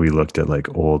we looked at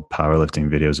like old powerlifting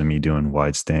videos of me doing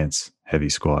wide stance, heavy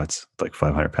squats, like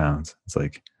 500 pounds. It's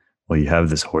like, well, you have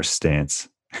this horse stance,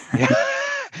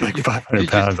 like 500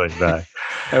 pounds like that.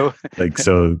 Like,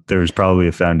 so there was probably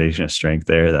a foundation of strength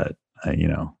there that,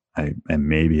 and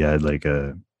maybe I had like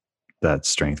that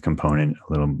strength component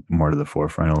a little more to the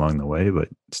forefront along the way, but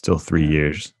still 3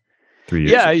 years. 3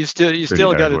 years. Yeah, you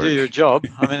still got to do your job.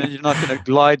 I mean, you're not going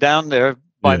to lie down there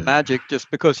by magic just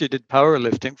because you did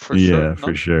powerlifting for sure. Yeah,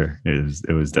 for sure.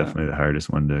 It was definitely the hardest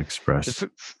one to express.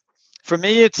 For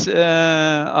me, it's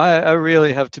I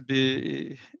really have to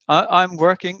be. I'm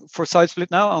working for side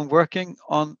split now. I'm working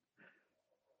on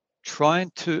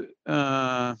trying to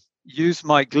use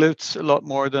my glutes a lot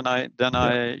more than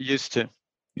I used to.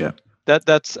 Yeah.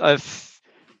 That's I've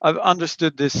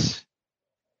understood this.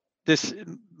 This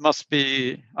must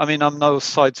be. I mean, I'm no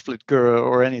side split guru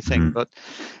or anything, but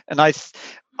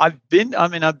I've been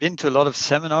to a lot of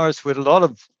seminars with a lot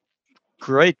of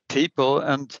great people,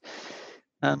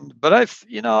 but I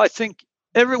think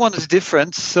everyone is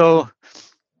different. So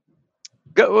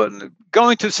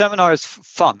going to seminar is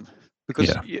fun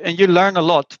because you learn a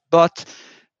lot, but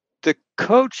the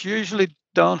coach usually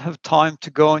don't have time to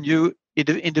go on you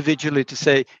individually to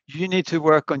say you need to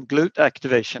work on glute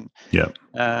activation.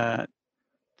 Not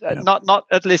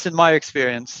at least in my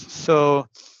experience. So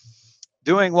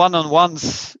doing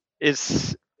one-on-ones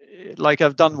is like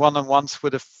I've done one-on-ones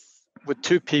with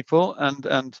two people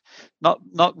and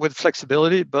not with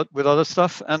flexibility but with other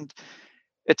stuff, and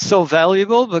it's so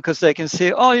valuable because they can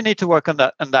see, oh, you need to work on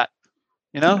that and that,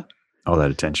 all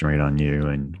that attention right on you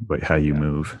and how you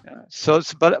move. So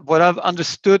but what I've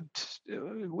understood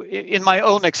in my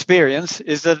own experience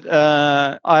is that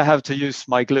I have to use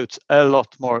my glutes a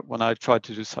lot more when I try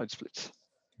to do side splits.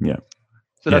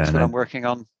 So that's what I'm working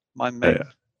on. My main.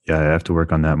 I have to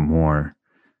work on that more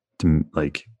to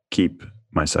like keep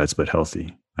my side split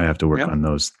healthy. I have to work on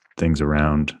those things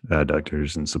around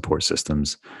adductors and support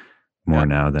systems more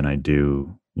now than I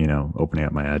do, opening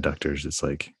up my adductors. It's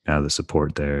like now the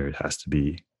support there has to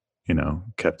be,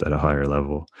 kept at a higher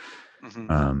level.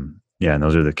 And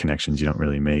those are the connections you don't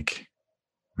really make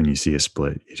when you see a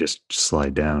split. You just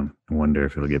slide down and wonder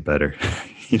if it'll get better.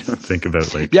 You don't think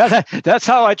about like, that's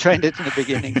how I trained it in the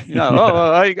beginning.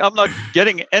 I'm not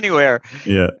getting anywhere.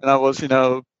 And I was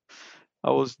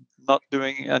not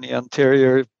doing any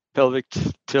anterior pelvic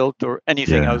tilt or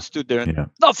anything. I stood there and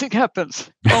nothing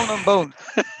happens. Bone on bone.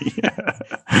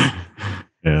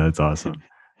 That's awesome.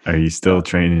 Are you still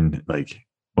training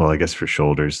I guess for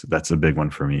shoulders, that's a big one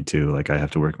for me too. Like I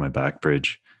have to work my back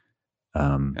bridge. I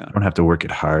don't have to work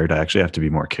it hard. I actually have to be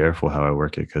more careful how I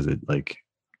work it because it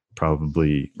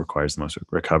probably requires the most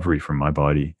recovery from my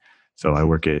body. So I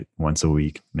work it once a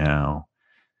week now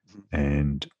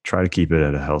and try to keep it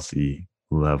at a healthy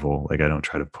level. Like I don't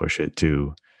try to push it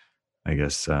to, I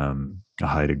guess, a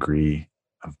high degree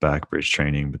of back bridge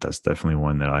training, but that's definitely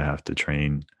one that I have to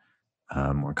train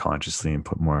more consciously and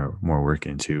put more work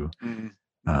into.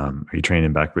 Are you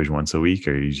training back bridge once a week,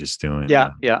 or are you just doing?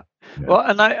 Well,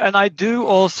 and I do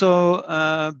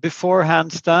also before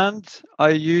handstand. I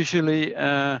usually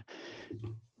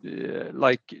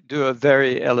do a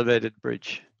very elevated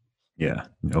bridge.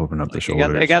 Open up the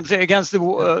shoulders against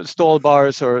the stall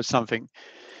bars or something.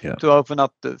 To open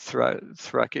up the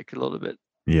thoracic a little bit.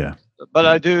 But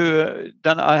I do.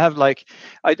 Then I have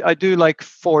I do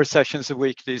 4 sessions a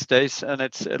week these days, and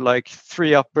it's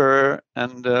 3 upper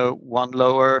and 1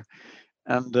 lower,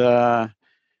 and that's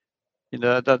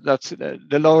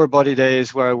the lower body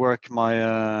days where I work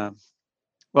my.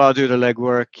 I do the leg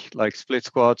work like split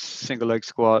squats, single leg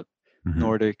squat,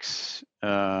 Nordics.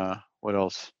 What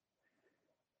else?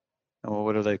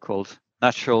 What are they called?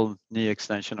 Natural knee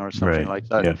extension or something like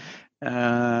that.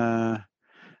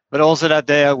 But also that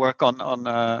day I work on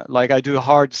I do a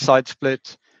hard side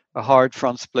split, a hard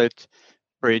front split,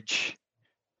 bridge,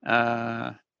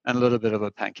 and a little bit of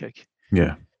a pancake.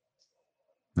 No,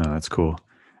 that's cool.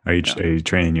 Are you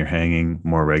training your hanging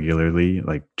more regularly?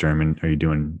 Like German? Are you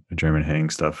doing German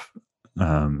hang stuff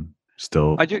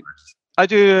still? I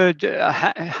do.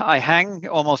 I hang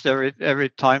almost every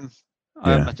time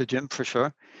I'm at the gym for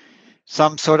sure.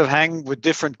 some sort of hang with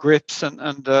different grips, and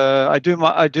I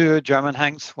do German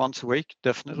hangs once a week,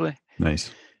 definitely.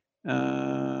 Nice.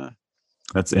 But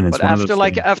One of after those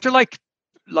like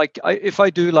things. if I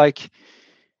do like,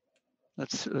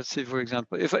 let's see, for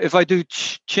example, if I do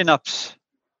chin ups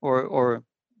or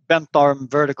bent arm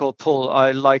vertical pull,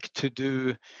 I like to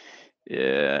do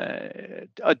I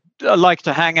like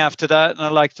to hang after that, and I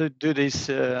like to do these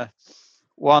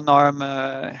one arm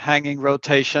hanging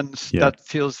rotations. Yeah. That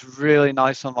feels really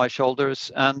nice on my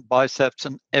shoulders and biceps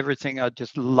and everything. I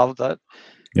just love that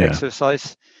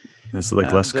exercise. It's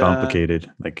like less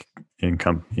complicated, like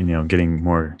getting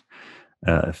more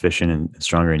efficient and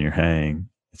stronger in your hang.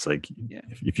 It's like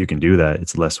if you can do that,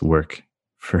 it's less work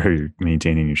for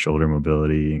maintaining your shoulder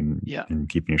mobility and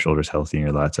keeping your shoulders healthy and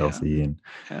your lats healthy. And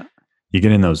you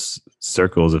get in those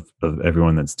circles of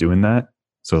everyone that's doing that.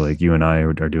 So like you and I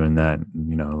are doing that,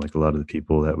 like a lot of the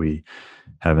people that we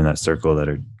have in that circle that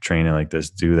are training like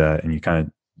this do that. And you kind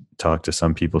of talk to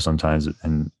some people sometimes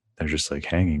and they're just like,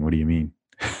 hanging, what do you mean?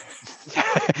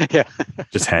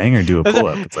 Just hang or do a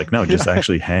pull-up. It's like, no, just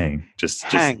actually hang. Just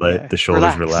let the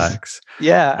shoulders relax.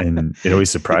 And it always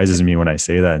surprises me when I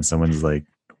say that and someone's like,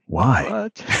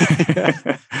 why?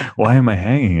 Why am I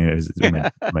hanging?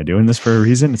 Am I doing this for a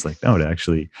reason? It's like, no, to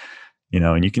actually,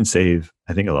 and you can save,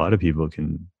 I think a lot of people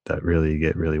that really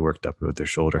get really worked up about their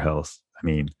shoulder health. I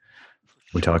mean,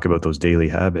 we talk about those daily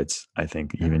habits. I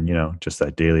think even, just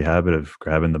that daily habit of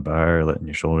grabbing the bar, letting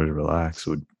your shoulders relax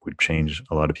would change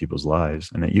a lot of people's lives.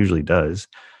 And it usually does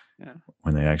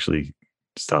when they actually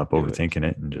stop overthinking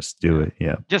it and just do it.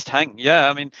 Yeah. Just hang. Yeah.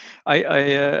 I mean, I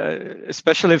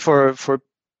especially for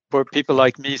people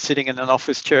like me sitting in an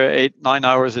office chair 8-9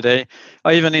 hours a day,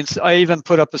 I even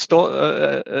put up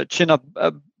a chin up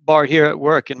bar here at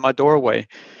work in my doorway.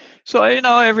 So I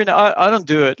don't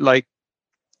do it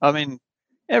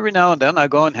every now and then I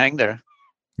go and hang there.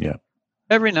 Yeah.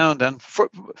 Every now and then.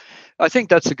 I think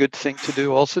that's a good thing to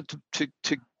do also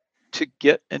to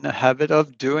get in the habit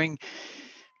of doing,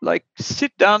 like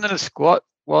sit down in a squat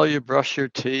while you brush your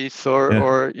teeth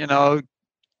or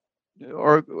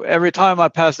every time I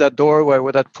pass that doorway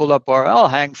with that pull-up bar, I'll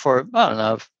hang for, I don't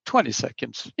know, 20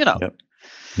 seconds,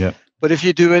 Yeah. But if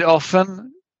you do it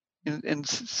often,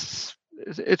 it's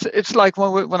like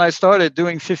when I started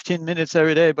doing 15 minutes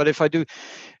every day. But if I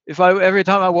every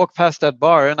time I walk past that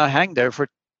bar and I hang there for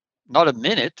not a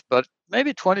minute, but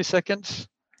maybe 20 seconds.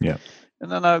 Yeah.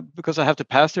 And then because I have to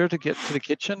pass there to get to the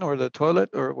kitchen or the toilet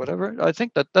or whatever, I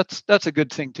think that's a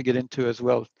good thing to get into as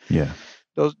well. Yeah.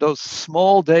 Those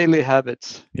small daily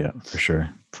habits. Yeah, for sure.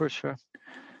 For sure.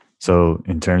 So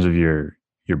in terms of your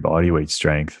body weight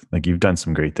strength, like you've done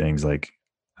some great things. Like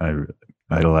I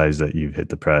idolize that you've hit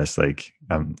the press. Like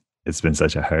it's been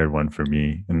such a hard one for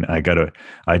me. And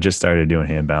I just started doing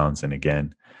hand balancing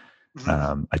again.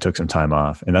 Mm-hmm. I took some time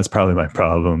off, and that's probably my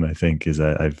problem. I think is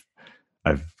that I've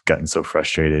gotten so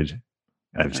frustrated.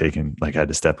 I've had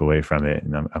to step away from it,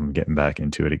 and I'm getting back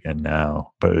into it again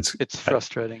now. But it's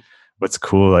frustrating. What's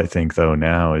cool, I think, though,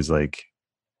 now is like,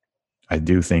 I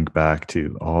do think back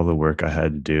to all the work I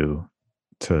had to do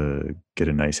to get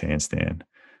a nice handstand.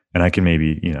 And I can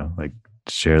maybe, like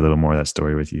share a little more of that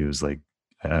story with you. Is like,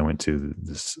 I went to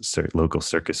this local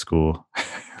circus school.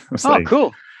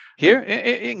 Cool. Here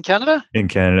in Canada? In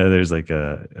Canada, there's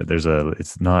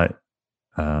it's not,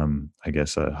 I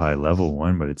guess a high level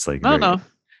one, but it's like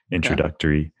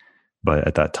introductory. Yeah. But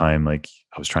at that time, like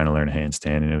I was trying to learn a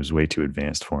handstand and it was way too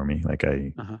advanced for me. Like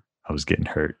I was getting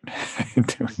hurt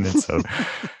doing it. So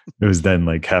it was then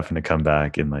like having to come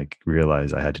back and like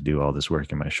realize I had to do all this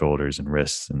work in my shoulders and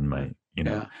wrists and my,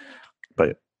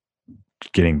 but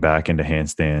getting back into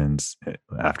handstands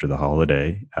after the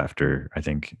holiday, after I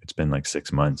think it's been like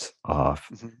 6 months off,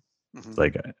 it's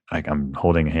like I'm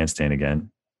holding a handstand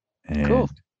again. And, cool.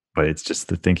 But it's just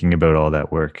the thinking about all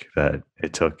that work that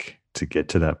it took to get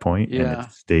to that point, and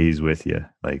it stays with you,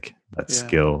 like that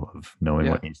skill of knowing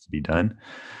what needs to be done.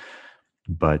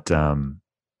 But I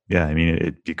mean,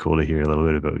 it'd be cool to hear a little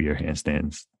bit about your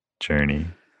handstands journey.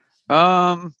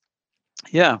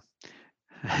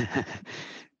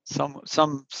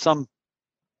 Some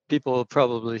people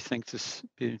probably think this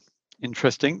be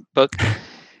interesting, but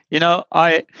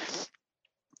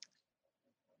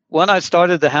when I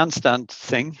started the handstand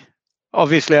thing,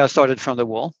 obviously I started from the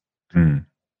wall.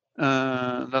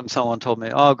 Then someone told me,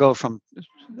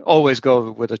 always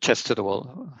go with the chest to the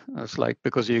wall. I was like,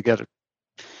 because you get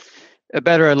a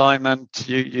better alignment,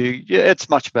 it's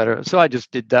much better. So I just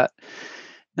did that.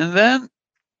 And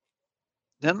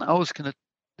then I was going to,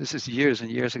 this is years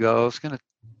and years ago, I was going to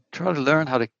try to learn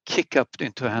how to kick up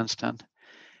into a handstand.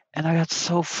 And I got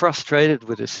so frustrated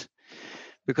with this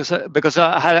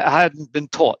I hadn't been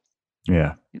taught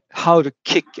how to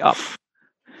kick up,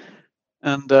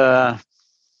 and so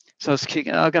I was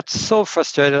kicking. I got so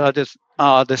frustrated. I just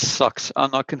this sucks.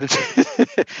 I'm not going to do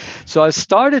it. So I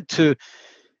started to,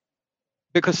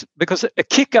 because a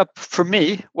kick up for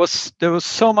me was, there was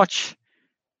so much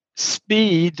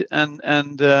speed and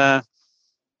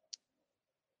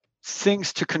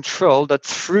things to control that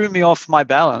threw me off my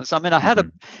balance. I mean, I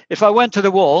had if I went to the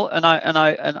wall and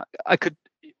I could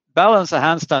balance a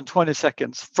handstand 20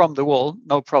 seconds from the wall,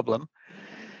 no problem,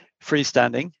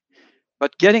 freestanding.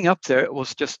 But getting up there, it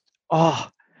was just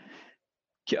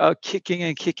kicking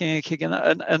and kicking and kicking,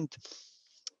 and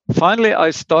finally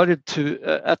I started to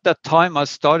at that time I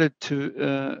started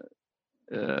to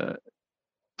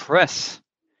press,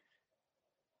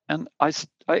 and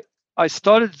I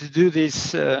started to do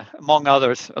these among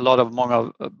others,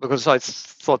 because I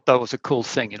thought that was a cool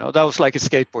thing, that was like a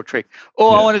skateboard trick. I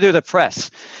want to do the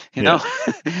press, know.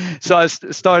 So I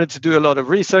started to do a lot of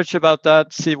research about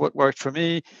that, see what worked for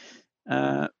me.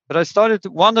 But I started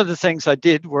one of the things I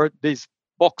did were these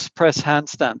box press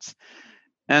handstands,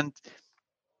 and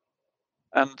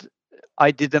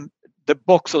I did them. The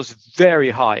box was very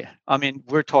high. I mean,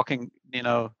 we're talking,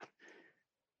 the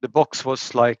box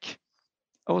was like,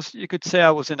 you could say I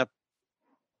was in a,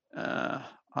 I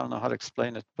don't know how to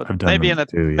explain it, but maybe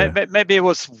maybe it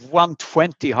was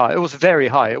 120 high. It was very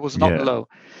high. It was not low.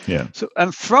 Yeah. So,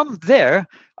 and from there,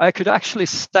 I could actually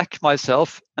stack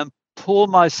myself and pull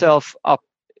myself up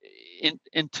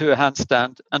into a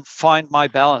handstand and find my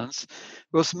balance.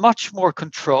 It was much more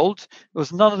controlled. It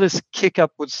was none of this kick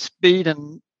up with speed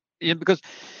and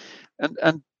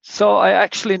so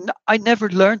I never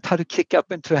learned how to kick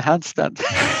up into a handstand.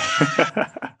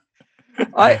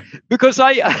 Because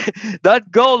that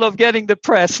goal of getting the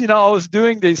press, I was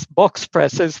doing these box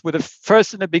presses with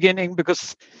first in the beginning,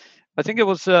 because I think it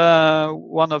was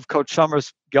one of Coach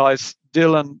Summer's guys,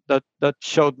 Dylan, that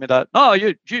showed me that. No,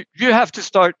 you have to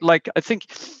start, like, I think.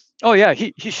 Oh yeah,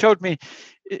 he showed me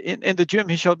in the gym.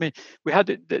 He showed me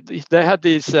they had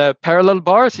these parallel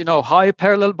bars, high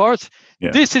parallel bars.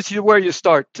 Yeah. This is where you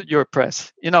start your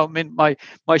press. I mean, my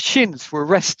shins were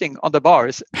resting on the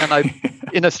bars, and I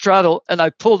in a straddle, and I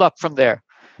pulled up from there.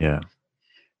 Yeah.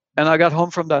 And I got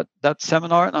home from that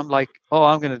seminar, and I'm like,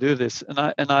 I'm going to do this. And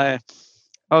I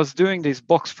was doing these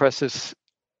box presses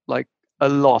like a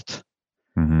lot,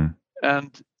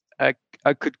 and I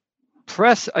could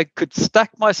press. I could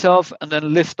stack myself and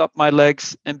then lift up my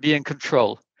legs and be in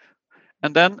control.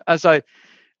 And then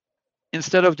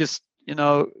instead of just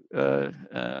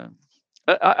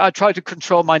I try to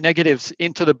control my negatives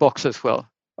into the box as well.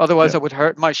 Otherwise, I would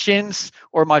hurt my shins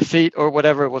or my feet or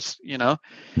whatever it was, Yeah.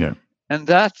 And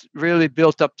that really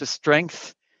built up the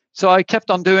strength. So I kept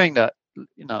on doing that,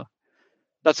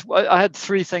 That's why I had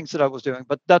 3 things that I was doing,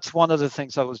 but that's one of the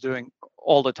things I was doing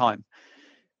all the time.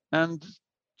 And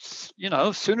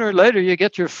sooner or later you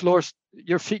get your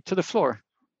feet to the floor.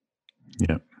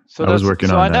 Yeah. So I was working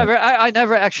on that. I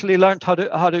never actually learned how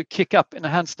to kick up in a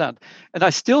handstand, and I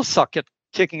still suck at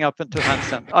kicking up into a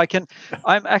handstand.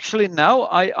 I'm actually now.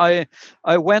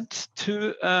 I went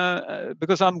to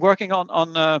because I'm working on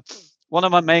one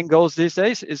of my main goals these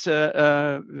days is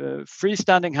a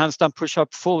freestanding handstand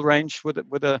push-up full range with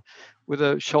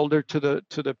a shoulder to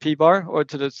the P-bar or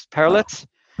to the parallettes. Wow.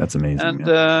 That's amazing. And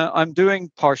I'm doing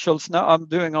partials now. I'm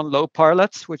doing on low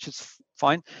parallettes, which is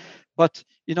fine. But,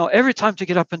 every time to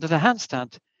get up into the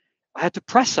handstand, I had to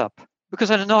press up because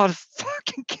I didn't know how to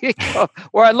fucking kick up,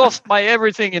 or I lost my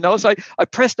everything, So I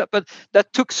pressed up, but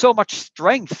that took so much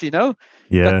strength, Yeah.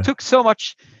 That took so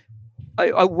much.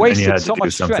 I wasted so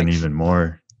much strength. Something even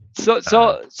more. So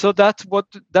that's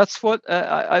what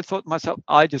I thought myself.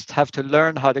 I just have to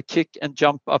learn how to kick and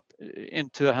jump up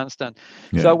into a handstand.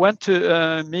 Yeah. So I went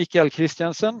to Mikael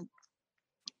Christiansen,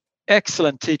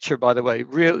 excellent teacher, by the way,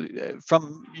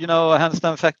 from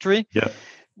Handstand Factory. Yeah.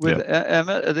 With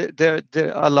Emma,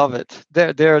 I love it.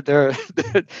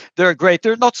 They're great.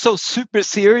 They're not so super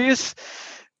serious.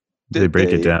 They break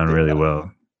it down really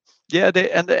well. Yeah,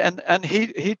 and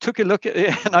he took a look at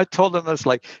it, and I told him it's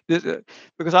like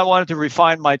because I wanted to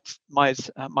refine my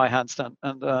handstand,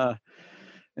 and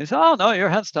he said, "Oh no, your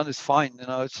handstand is fine.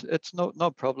 It's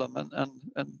no problem."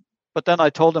 And but then I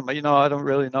told him, I don't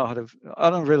really know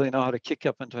how to kick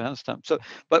up into a handstand. So,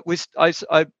 but I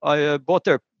bought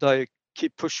the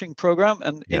Keep Pushing program,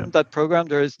 and in that program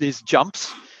there is these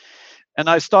jumps. And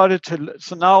I started to.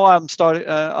 So now I've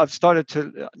started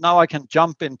to. Now I can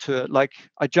jump into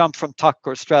I jump from tuck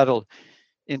or straddle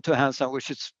into a handstand, which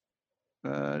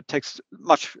takes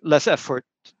much less effort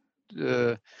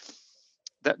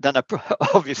than a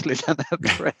obviously than a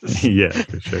press. Yeah,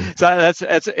 for sure. So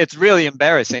it's really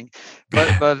embarrassing,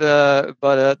 but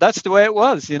that's the way it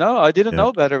was. I didn't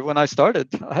know better when I started.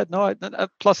 I had no idea.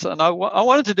 Plus, and I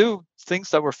wanted to do things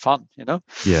that were fun.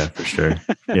 Yeah, for sure.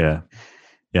 Yeah,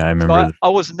 I remember. So I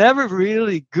was never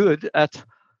really good at,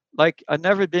 like, I'd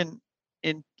never been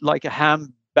in like a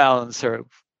hand balancer.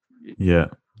 Yeah.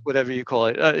 Whatever you call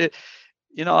it.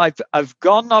 I've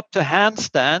gone up to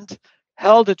handstand,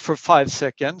 held it for 5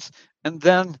 seconds, and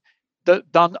then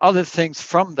done other things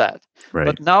from that. Right.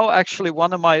 But now, actually,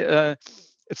 one of my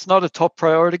it's not a top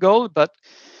priority goal, but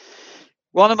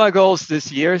one of my goals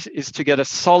this year is to get a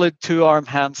solid 2-arm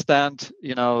handstand.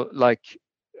 Like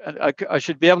I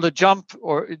should be able to jump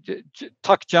or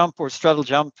tuck jump or straddle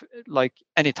jump like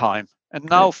anytime. And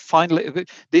now finally,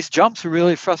 these jumps are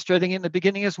really frustrating in the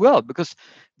beginning as well, because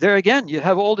there again, you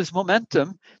have all this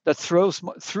momentum that throws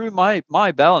through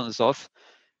my balance off.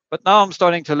 But now I'm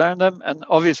starting to learn them, and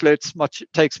obviously it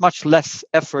takes much less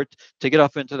effort to get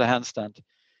up into the handstand.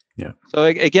 Yeah. So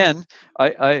again,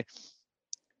 I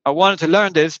wanted to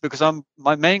learn this because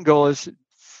my main goal is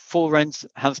full range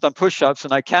handstand push-ups,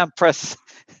 and I can't press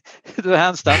the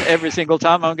handstand every single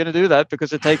time I'm going to do that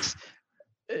because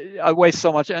I waste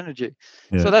so much energy.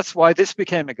 Yeah. So that's why this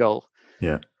became a goal.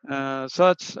 Yeah. So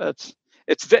it's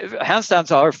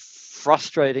handstands are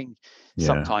frustrating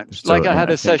sometimes. So, like I had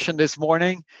a session this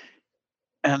morning,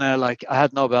 and I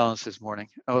had no balance this morning.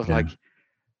 I was like,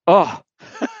 oh.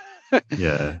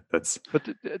 Yeah, that's. But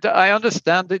I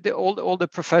understand all the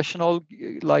professional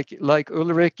like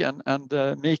Ulrich and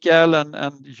Mikael and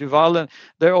Juval, and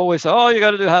they're always, oh, you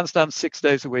got to do handstands 6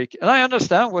 days a week, and I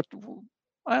understand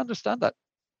that.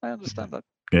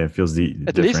 Yeah, it feels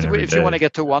at least if you want to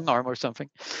get to 1 arm or something.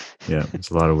 Yeah,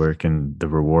 it's a lot of work, and the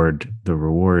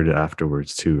reward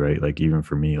afterwards too, right? Like even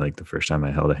for me, like the first time I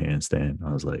held a handstand,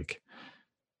 I was like,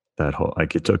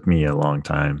 it took me a long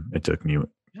time. It took me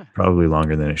probably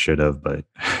longer than it should have, but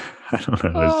I don't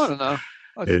know. I don't know.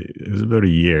 It was about a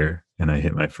year, and I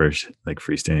hit my first like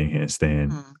freestanding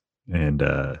handstand, and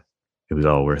it was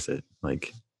all worth it.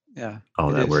 Like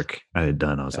all that work I had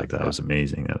done, I was like, that was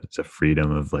amazing. That was a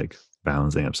freedom of like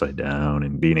balancing upside down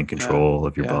and being in control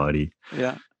of your body.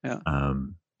 Yeah.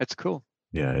 It's cool.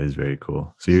 Yeah, it is very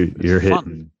cool. So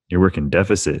you're working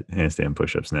deficit handstand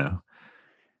push-ups now.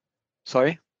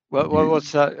 Sorry,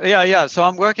 what's that? Yeah. So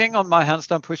I'm working on my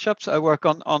handstand push-ups. I work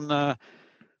on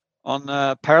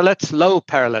parallettes, low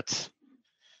parallettes,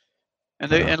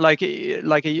 and like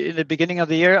in the beginning of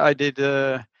the year, I did.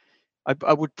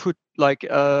 I would put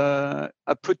I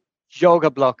put yoga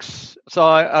blocks. So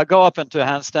I go up into a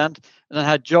handstand, and I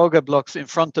had yoga blocks in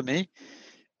front of me,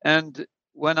 and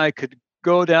when I could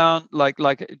go down like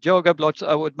yoga blocks,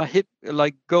 I would my hip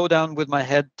go down with my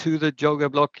head to the yoga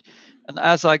block, and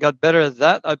as I got better at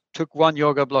that, I took 1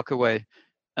 yoga block away,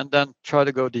 and then try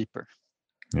to go deeper.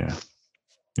 Yeah,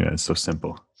 it's so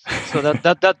simple. So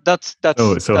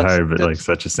that's so hard, but like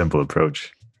such a simple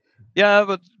approach. Yeah,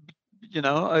 but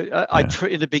I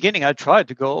in the beginning I tried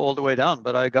to go all the way down,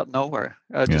 but I got nowhere.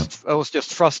 I was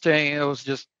just frustrating. It was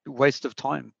just a waste of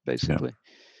time, basically.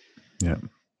 Yeah.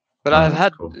 But I've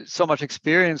had so much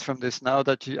experience from this now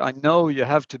that I know you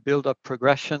have to build up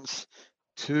progressions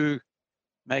to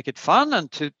make it fun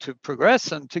and to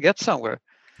progress and to get somewhere.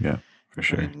 Yeah, for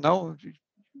sure.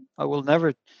 I will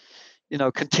never,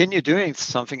 continue doing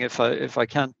something if I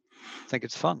can't think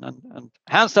it's fun. And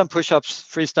handstand push-ups,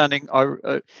 freestanding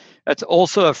are it's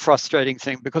also a frustrating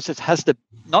thing because it has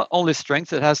not only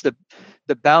strength, it has the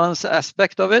balance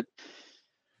aspect of it.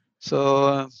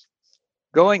 So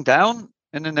going down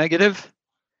in the negative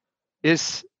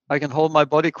is I can hold my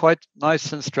body quite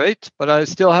nice and straight, but I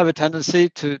still have a tendency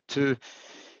to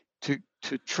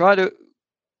try to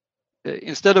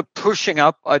instead of pushing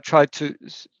up, I try to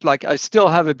I still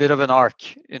have a bit of an arc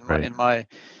in my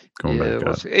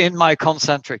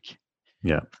concentric.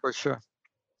 Yeah, for sure.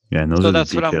 Yeah, and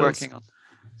that's what I'm working on.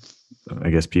 I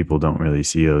guess people don't really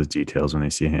see those details when they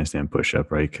see a handstand push-up,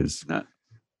 right? Because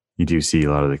you do see a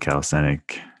lot of the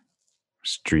calisthenic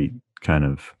street kind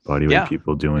of bodyweight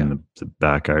people doing the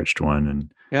back arched one,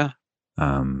 and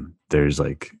there's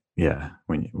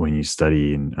when you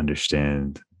study and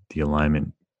understand the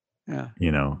alignment,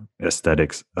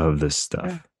 aesthetics of this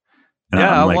stuff. And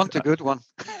I want a good one.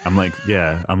 I'm like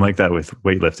that with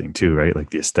weightlifting too, right? Like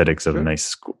the aesthetics of a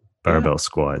nice barbell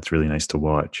squat. It's really nice to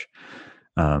watch,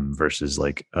 versus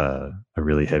like a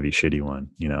really heavy, shitty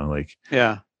one,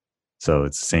 So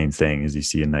it's the same thing as you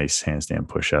see a nice handstand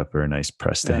push-up or a nice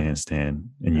press to handstand,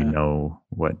 and you know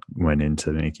what went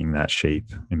into making that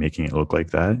shape and making it look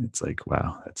like that. It's like,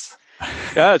 wow,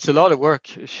 Yeah, it's a lot of work.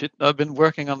 Shit, I've been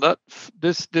working on that.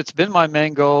 It's been my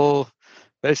main goal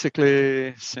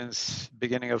basically since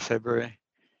beginning of February.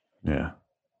 Yeah,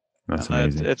 that's And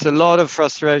amazing. it's a lot of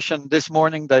frustration. This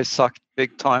morning they sucked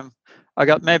big time. I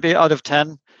got maybe out of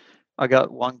 10, I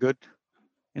got one good,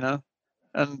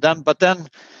 and then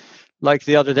like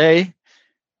the other day,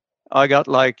 I got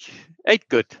like 8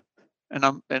 good,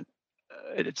 and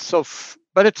it's so.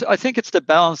 But I think it's the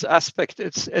balance aspect.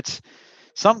 It's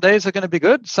some days are going to be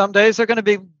good, some days are going to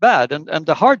be bad, and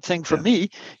the hard thing for me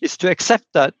is to accept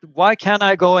that. Why can't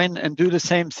I go in and do the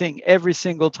same thing every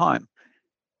single time?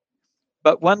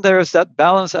 But when there is that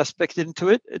balance aspect into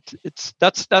it,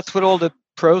 that's what all the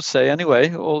pros say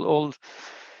anyway. All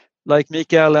like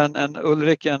Mikael and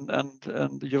Ulrich and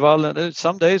Yuval. And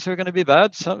some days are going to be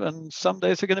bad, some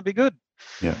days are going to be good.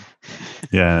 Yeah,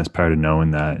 yeah. That's part of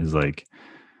knowing that is like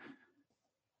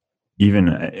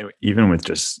even with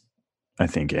just, I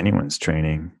think anyone's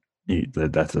training,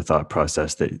 that's a thought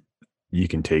process that you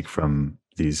can take from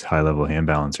these high level hand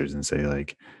balancers and say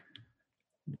like,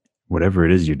 whatever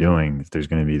it is you're doing, if there's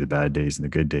going to be the bad days and the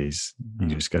good days, you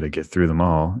just got to get through them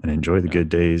all and enjoy the good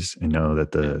days and know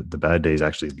that the bad days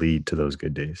actually lead to those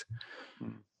good days.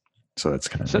 So that's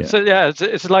kind of,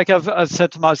 it's like I've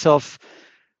said to myself,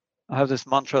 I have this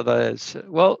mantra that is,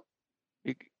 well,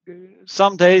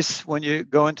 some days when you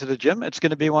go into the gym, it's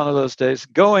going to be one of those days.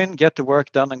 Go in, get the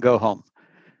work done, and go home.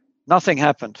 Nothing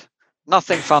happened.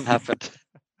 Nothing fun happened.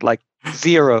 Like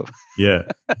zero. Yeah.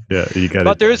 You got it.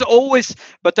 But there is always.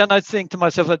 But then I think to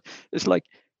myself that it's like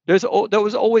there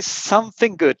was always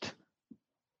something good.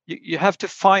 You have to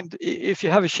find, if you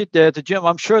have a shit day at the gym,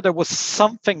 I'm sure there was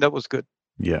something that was good.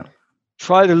 Yeah.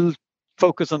 Try to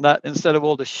focus on that instead of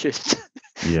all the shit.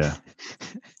 Yeah.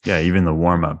 Yeah, even the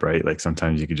warm up, right? Like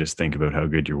sometimes you could just think about how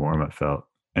good your warm up felt,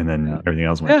 and then everything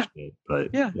else went shit.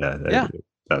 But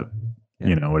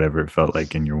you know, whatever it felt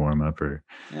like in your warm up or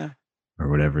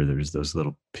whatever, there's those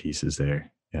little pieces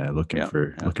there. Yeah, looking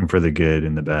for the good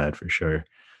and the bad for sure.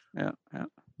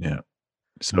 Yeah.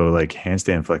 So like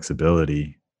handstand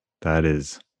flexibility, that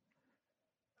is,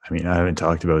 I mean, I haven't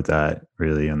talked about that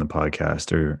really on the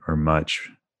podcast or much.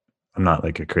 I'm not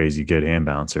like a crazy good hand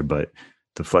balancer, but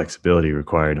the flexibility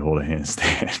required to hold a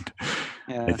handstand.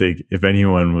 I think if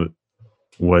anyone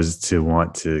was to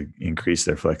want to increase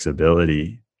their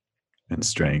flexibility and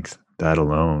strength, that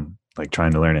alone, like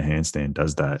trying to learn a handstand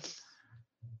does that.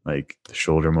 Like the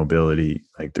shoulder mobility,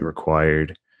 like the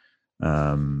required,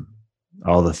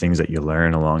 all the things that you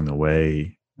learn along the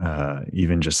way,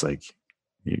 even just like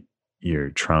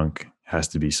your trunk has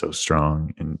to be so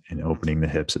strong and opening the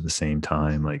hips at the same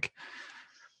time. Like,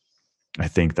 I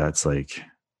think that's like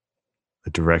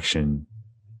the direction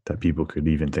that people could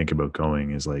even think about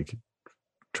going, is like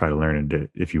try to learn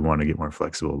if you want to get more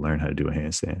flexible, learn how to do a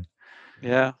handstand.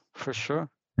 Yeah, for sure.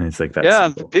 And it's like that. Yeah,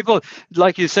 and people,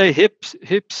 like you say, hips.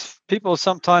 People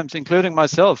sometimes, including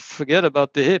myself, forget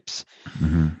about the hips,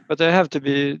 but they have to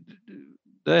be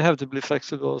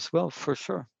flexible as well, for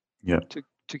sure. Yeah.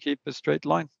 To keep a straight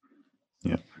line.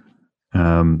 Yeah.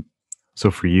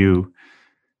 So for you,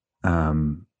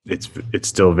 it's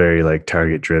still very like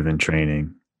target driven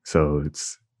training. So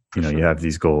it's, you know, you have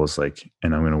these goals like,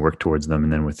 and I'm going to work towards them.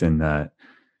 And then within that,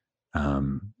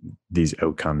 these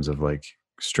outcomes of like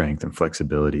strength and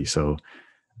flexibility. So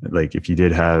like, if you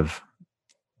did have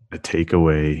a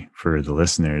takeaway for the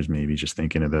listeners, maybe just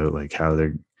thinking about like how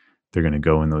they're going to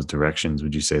go in those directions,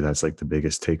 would you say that's like the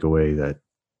biggest takeaway that,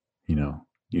 you know,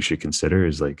 you should consider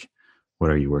is like, what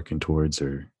are you working towards,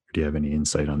 or do you have any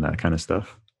insight on that kind of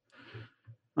stuff?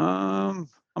 I'm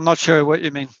not sure what you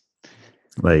mean.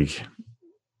 Like,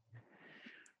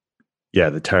 yeah,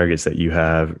 the targets that you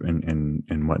have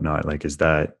and whatnot, like, is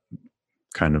that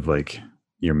kind of like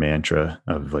your mantra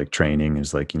of like training,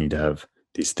 is like, you need to have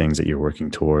these things that you're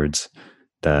working towards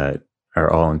that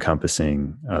are all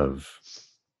encompassing of,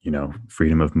 you know,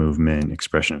 freedom of movement,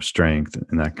 expression of strength,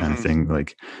 and that kind of thing.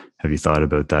 Like, have you thought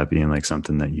about that being like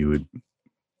something that you would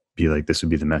be like, this would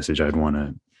be the message I'd want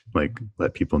to like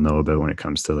let people know about when it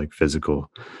comes to like physical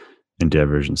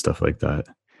endeavors and stuff like that?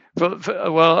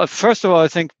 Well, first of all, I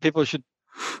think people should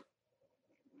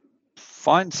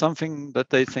find something that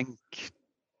they think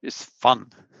is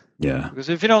fun. Yeah. Because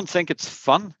if you don't think it's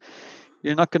fun,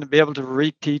 you're not going to be able to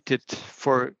repeat it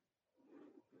for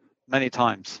many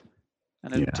times.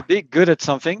 And to be good at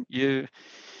something, you,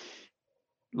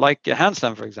 like a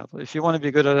handstand, for example, if you want to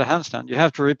be good at a handstand, you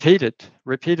have to repeat it.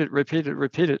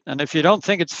 And if you don't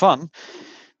think it's fun,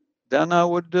 then I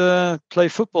would play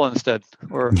football instead,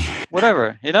 or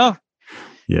whatever, you know?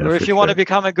 Yeah. Or if you want to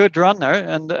become a good runner,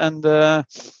 and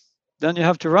then you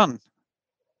have to run.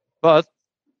 But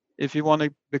if you want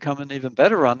to become an even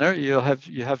better runner, you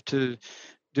have to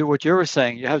do what you were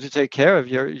saying. You have to take care of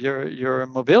your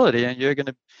mobility, and you're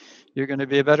gonna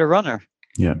be a better runner.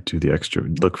 Yeah,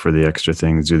 look for the extra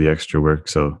things, do the extra work.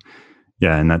 So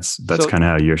yeah, and that's kind of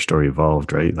how your story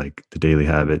evolved, right? Like the daily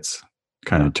habits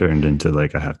kind of turned into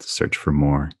like, I have to search for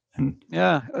more. And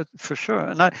yeah, for sure.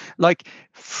 And I like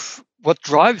what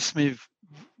drives me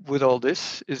with all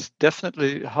this is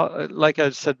definitely how, like I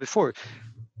said before,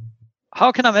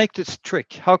 how can I make this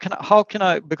trick? How can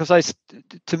I? Because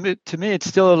to me, it's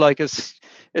still like it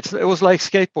was like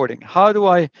skateboarding. How do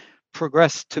I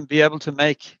progress to be able to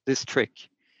make this trick?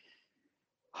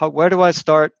 Where do I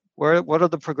start? What are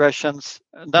the progressions?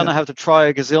 And then I have to try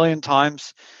a gazillion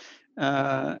times,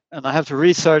 and I have to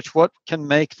research what can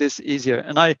make this easier.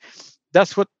 And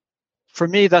that's what, for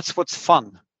me, that's what's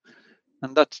fun,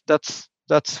 and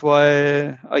that's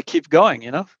why I keep going.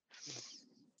 You know.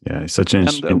 Yeah, it's such an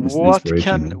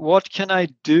inspiration. What can I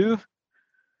do?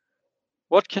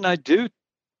 What can I do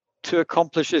to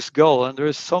accomplish this goal? And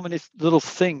there's so many little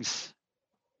things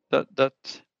that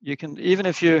you can, even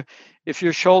if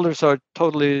your shoulders are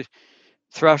totally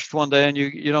thrashed one day and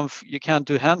you can't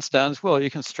do handstands, well, you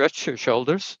can stretch your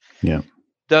shoulders. Yeah.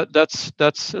 That's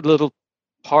a little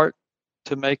part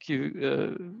to make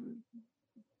you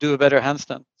do a better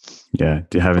handstand. Yeah,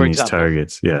 having these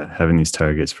targets. Yeah, having these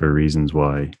targets for reasons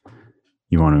why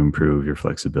you want to improve your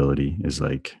flexibility is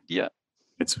like,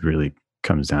 it's really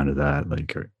comes down to that.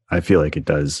 Like, I feel like it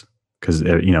does, because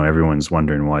everyone's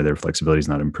wondering why their flexibility is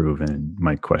not improving. And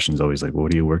my question is always like, well,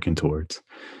 what are you working towards?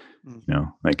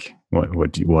 Like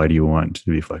why do you want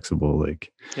to be flexible?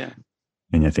 Like,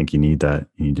 and I think you need that.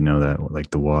 You need to know that, like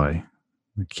the why.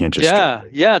 You can't just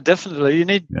definitely. You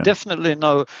need definitely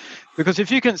know, because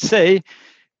if you can say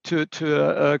to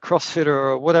a CrossFitter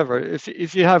or whatever,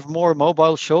 if you have more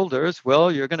mobile shoulders,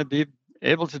 well, you're going to be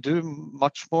able to do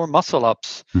much more muscle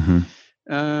ups,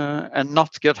 and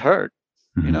not get hurt.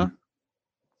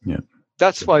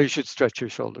 That's why you should stretch your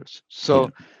shoulders.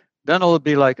 So then it'll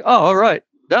be like, oh, all right,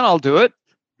 then I'll do it.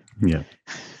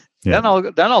 Then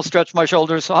I'll stretch my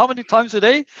shoulders. So how many times a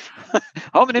day?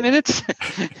 How many minutes?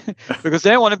 Because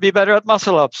they want to be better at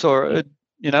muscle ups, or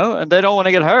and they don't want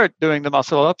to get hurt doing the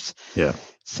muscle ups. Yeah.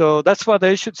 So that's why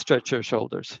they should stretch their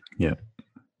shoulders. Yeah.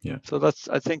 So that's,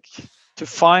 I think, to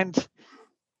find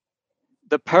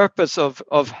the purpose of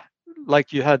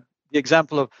like you had the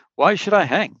example of, why should I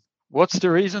hang? What's the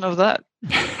reason of that?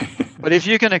 But if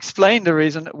you can explain the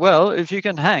reason, well, if you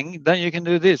can hang, then you can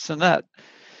do this and that.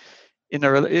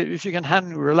 If you can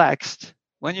hang relaxed,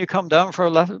 when you come down for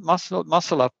a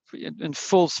muscle up in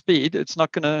full speed, it's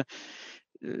not going to.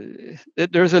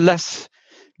 There's a less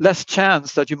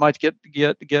chance that you might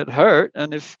get hurt,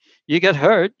 and if you get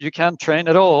hurt, you can't train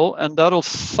at all, and that'll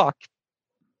suck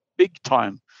big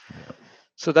time.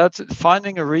 So that's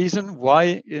finding a reason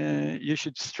why you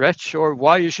should stretch, or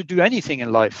why you should do anything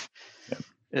in life.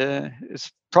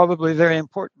 Is probably very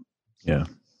important. Yeah,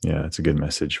 it's a good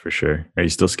message for sure. Are you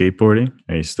still skateboarding?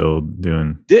 Are you still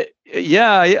doing?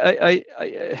 I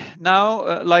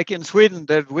now, like in Sweden,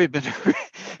 that we've been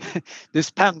this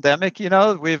pandemic.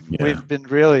 We've been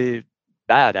really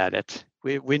bad at it.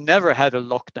 We never had a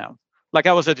lockdown. Like,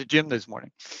 I was at the gym this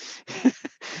morning,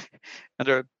 and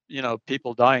there are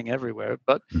people dying everywhere.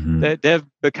 But they've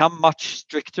become much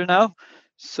stricter now.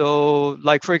 So,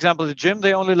 like, for example, the gym,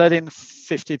 they only let in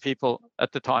 50 people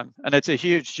at the time, and it's a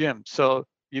huge gym. So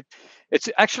it's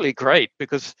actually great,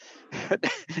 because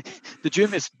the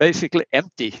gym is basically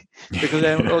empty, because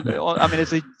I mean,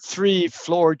 it's a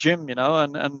 3-floor gym,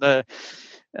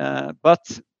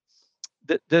 but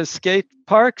the skate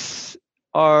parks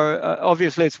are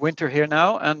obviously, it's winter here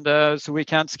now, and so we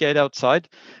can't skate outside,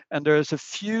 and there's a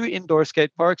few indoor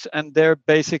skate parks, and they're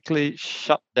basically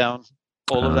shut down,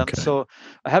 all of them. So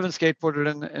I haven't skateboarded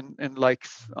in like,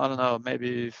 I don't know,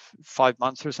 maybe 5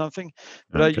 months or something.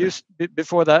 But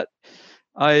before that,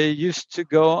 I used to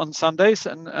go on Sundays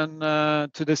and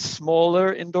to this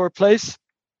smaller indoor place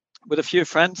with a few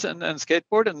friends and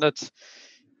skateboard, and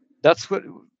that's what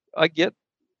I get.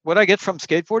 What I get from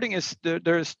skateboarding is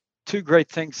there's two great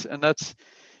things, and that's,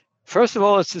 first of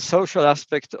all, it's the social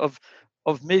aspect of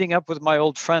meeting up with my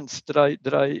old friends that I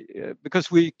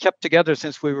because we kept together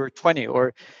since we were 20,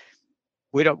 or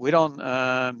we don't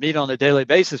meet on a daily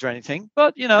basis or anything,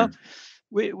 but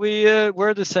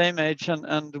we're the same age,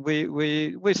 and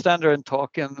we stand there and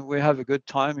talk, and we have a good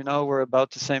time. We're about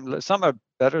the same. Some are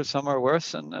better, some are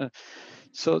worse, and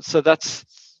so that's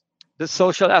the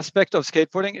social aspect of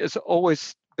skateboarding. Is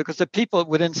always, because the people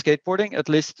within skateboarding, at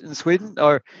least in Sweden,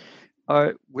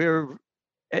 we're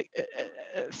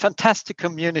fantastic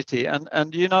community,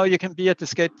 and you can be at the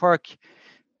skate park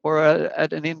or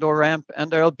at an indoor ramp,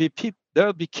 and there'll be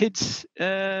kids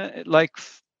like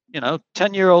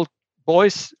 10-year-old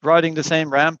boys riding the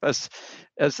same ramp as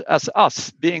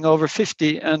us, being over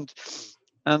 50, and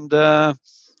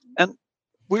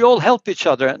we all help each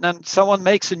other. And then someone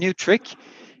makes a new trick.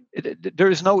 There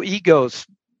is no egos.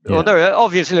 Yeah. Well,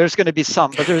 obviously there's going to be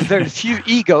some, but there's very few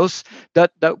egos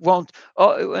that won't.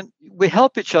 And we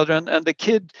help each other, and the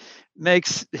kid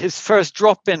makes his first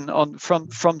drop in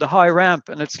from the high ramp,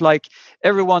 and it's like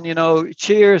everyone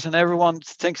cheers, and everyone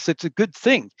thinks it's a good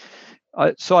thing.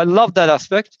 So I love that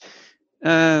aspect.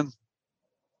 And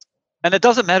it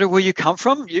doesn't matter where you come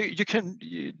from.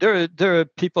 There are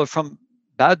people from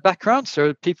bad backgrounds. There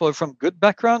are people from good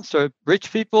backgrounds. There are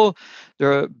rich people.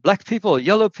 There are black people,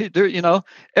 yellow people.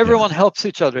 Everyone helps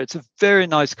each other. It's a very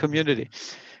nice community.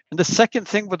 And the second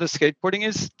thing with the skateboarding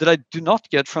is that I do not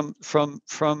get from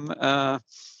the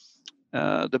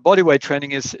bodyweight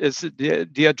training is the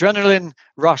adrenaline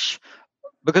rush,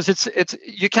 because it's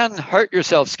you can hurt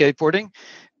yourself skateboarding.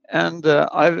 And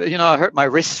I hurt my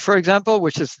wrist, for example,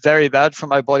 which is very bad for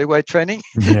my bodyweight training.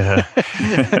 Yeah.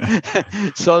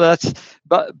 So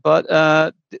but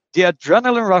the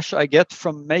adrenaline rush I get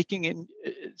from making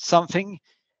something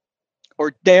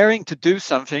or daring to do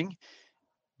something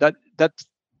that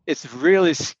is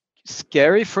really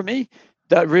scary for me.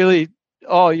 That really,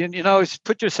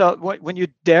 put yourself, when you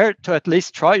dare to at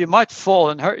least try, you might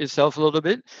fall and hurt yourself a little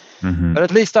bit, but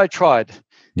at least I tried.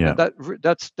 Yeah.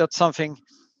 That's something.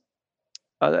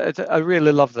 I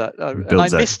really love that, and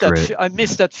I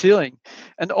miss that feeling.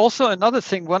 And also another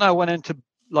thing, when I went into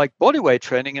like bodyweight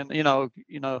training, and I'm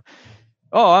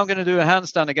going to do a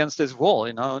handstand against this wall,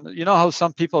 and how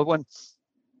some people,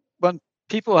 when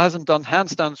people hasn't done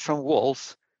handstands from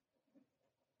walls,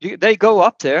 they go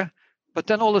up there, but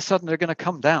then all of a sudden they're going to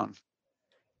come down,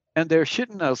 and they're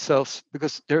shitting themselves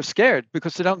because they're scared,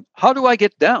 because they don't. How do I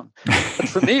get down? But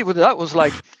for me, that was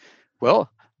like,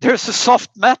 well, there's a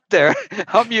soft mat there.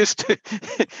 I'm used to,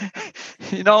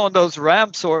 on those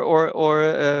ramps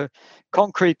or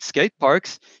concrete skate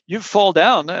parks, you fall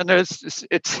down and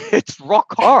it's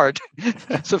rock hard.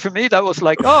 So for me, that was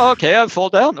like, oh, okay, I fall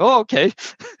down. Oh, okay.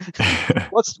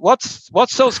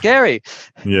 What's so scary?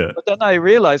 Yeah. But then I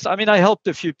realized, I helped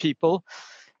a few people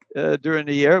during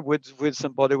the year with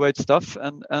some bodyweight stuff,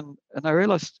 and I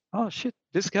realized, oh shit,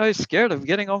 this guy is scared of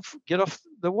get off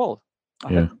the wall.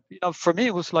 Yeah. For me,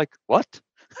 it was like, what?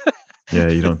 Yeah,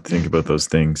 you don't think about those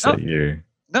things that you're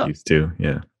used to.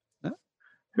 Yeah. No.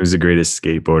 Who's the greatest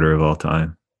skateboarder of all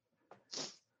time?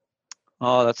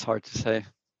 Oh, that's hard to say.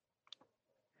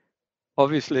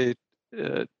 Obviously,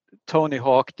 Tony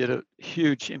Hawk did a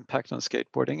huge impact on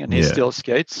skateboarding, and he still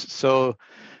skates. So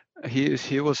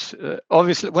he was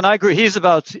obviously, when I grew, he's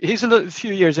a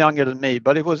few years younger than me,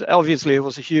 but it was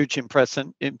a huge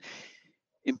impression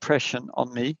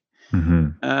on me.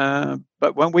 Mm-hmm.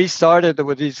 But when we started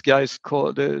with these guys,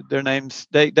 called their names,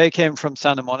 they came from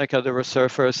Santa Monica. They were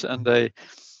surfers, and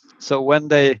when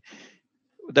they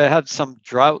had some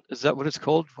drought, is that what it's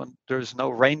called, when there's no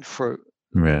rain for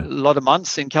a lot of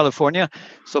months in California,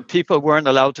 so people weren't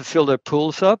allowed to fill their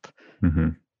pools up. Mm-hmm.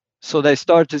 So they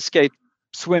started to skate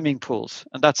swimming pools,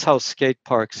 and that's how skate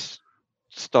parks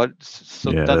started.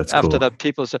 So after cool. that,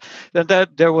 people said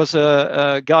that there was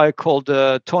a guy called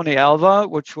Tony Alva,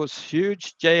 which was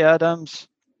huge. Jay Adams,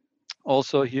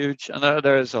 also huge, and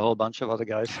there's a whole bunch of other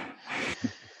guys.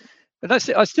 And I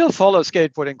still follow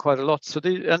skateboarding quite a lot. So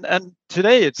and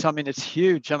today it's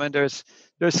huge. There's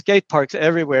skate parks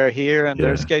everywhere here, and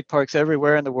there's skate parks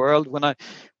everywhere in the world. When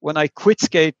I quit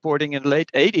skateboarding in the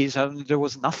late 80s, there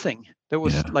was nothing. There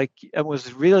was it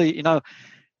was really,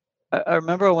 I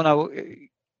remember when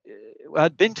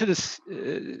I'd been to this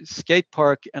skate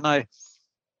park, and I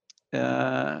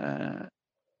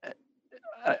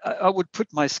would put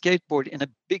my skateboard in a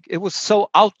big. It was so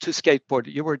out to skateboard.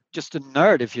 You were just a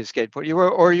nerd if you skateboard. You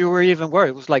were even worried.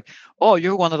 It was like, oh,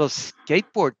 you're one of those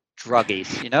skateboard druggies,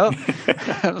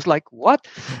 I was like, what?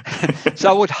 So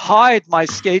I would hide my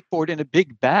skateboard in a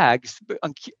big bag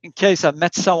in case I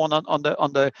met someone on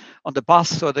the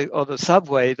bus or the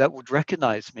subway that would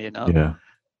recognize me.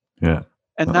 Yeah.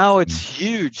 And now it's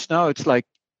huge. Now it's like,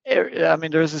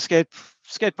 there's a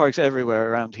skate parks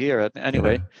everywhere around here.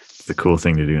 Anyway, it's the cool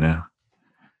thing to do now.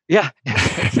 Yeah.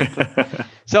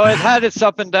 So it had its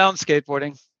up and down,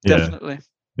 skateboarding. Definitely.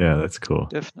 Yeah, that's cool.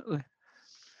 Definitely.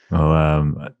 Well,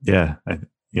 I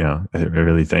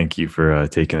really thank you for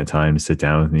taking the time to sit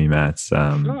down with me, Mats.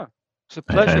 Sure. It's a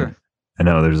pleasure. I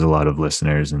know there's a lot of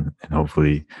listeners, and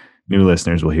hopefully new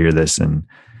listeners will hear this and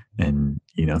and,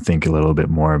 think a little bit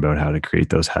more about how to create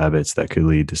those habits that could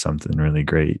lead to something really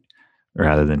great,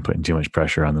 rather than putting too much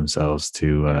pressure on themselves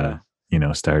to,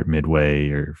 start midway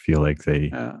or feel like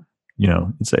they,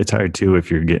 it's hard too if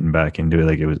you're getting back into it.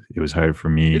 Like it was hard for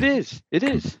me. It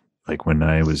is. Like when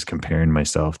I was comparing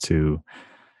myself to,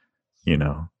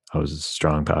 I was a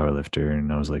strong power lifter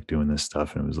and I was like doing this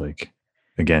stuff, and it was like,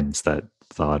 again, it's that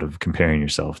thought of comparing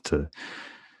yourself to,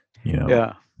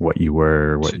 what you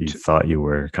were, what you thought you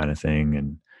were, kind of thing,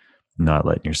 and not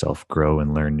letting yourself grow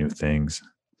and learn new things.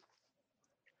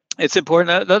 It's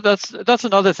important. That's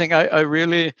another thing I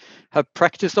really have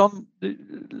practiced on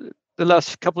the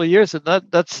last couple of years, and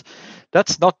that's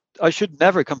not. I should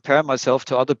never compare myself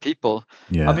to other people.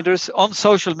 Yeah. I mean, there's on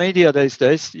social media these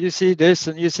days, you see this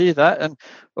and you see that, and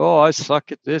I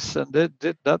suck at this, and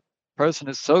that person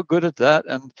is so good at that,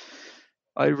 and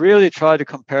I really try to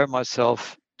compare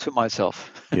myself to myself.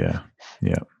 Yeah.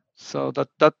 So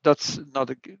that's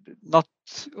not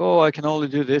I can only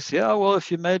do this. Yeah, well,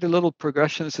 if you made a little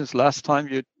progression since last time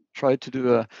you tried to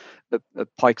do a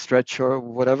pike stretch or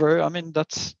whatever, I mean,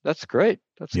 that's great.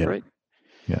 That's great.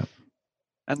 Yeah.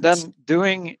 And then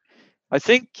I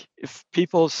think if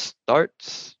people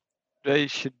start, they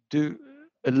should do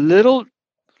a little,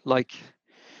 like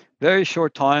very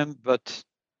short time, but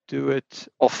do it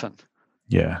often.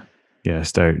 Yeah.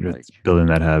 Start building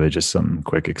that habit, just some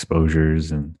quick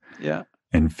exposures, and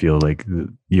feel like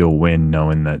you'll win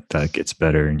knowing that gets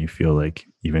better, and you feel like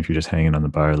even if you're just hanging on the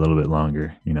bar a little bit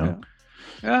longer,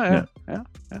 Yeah,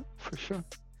 for sure.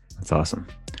 That's awesome.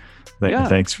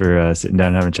 Thanks for sitting down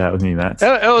and having a chat with me, Matt.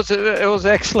 It was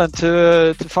excellent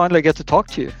to finally get to talk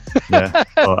to you. Yeah,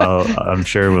 well, I'm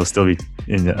sure we'll still be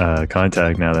in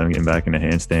contact now that I'm getting back into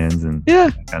handstands and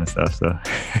that kind of stuff. So,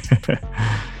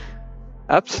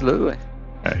 absolutely.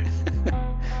 All right.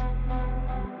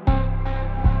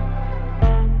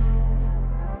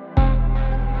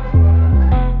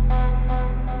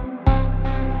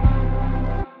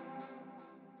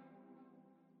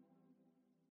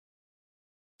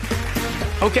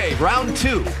 Okay, round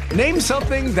 2. Name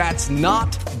something that's not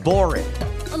boring.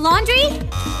 A laundry?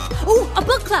 Ooh, a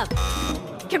book club.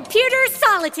 Computer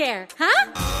solitaire,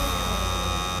 huh?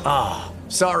 Ah,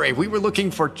 sorry, we were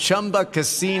looking for Chumba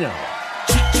Casino.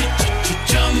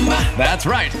 That's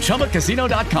right,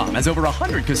 ChumbaCasino.com has over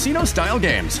 100 casino-style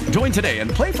games. Join today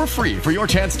and play for free for your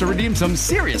chance to redeem some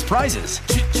serious prizes.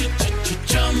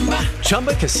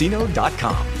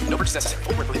 ChumbaCasino.com. No purchase necessary.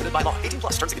 Void where prohibited by law. 18+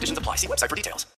 terms and conditions apply. See website for details.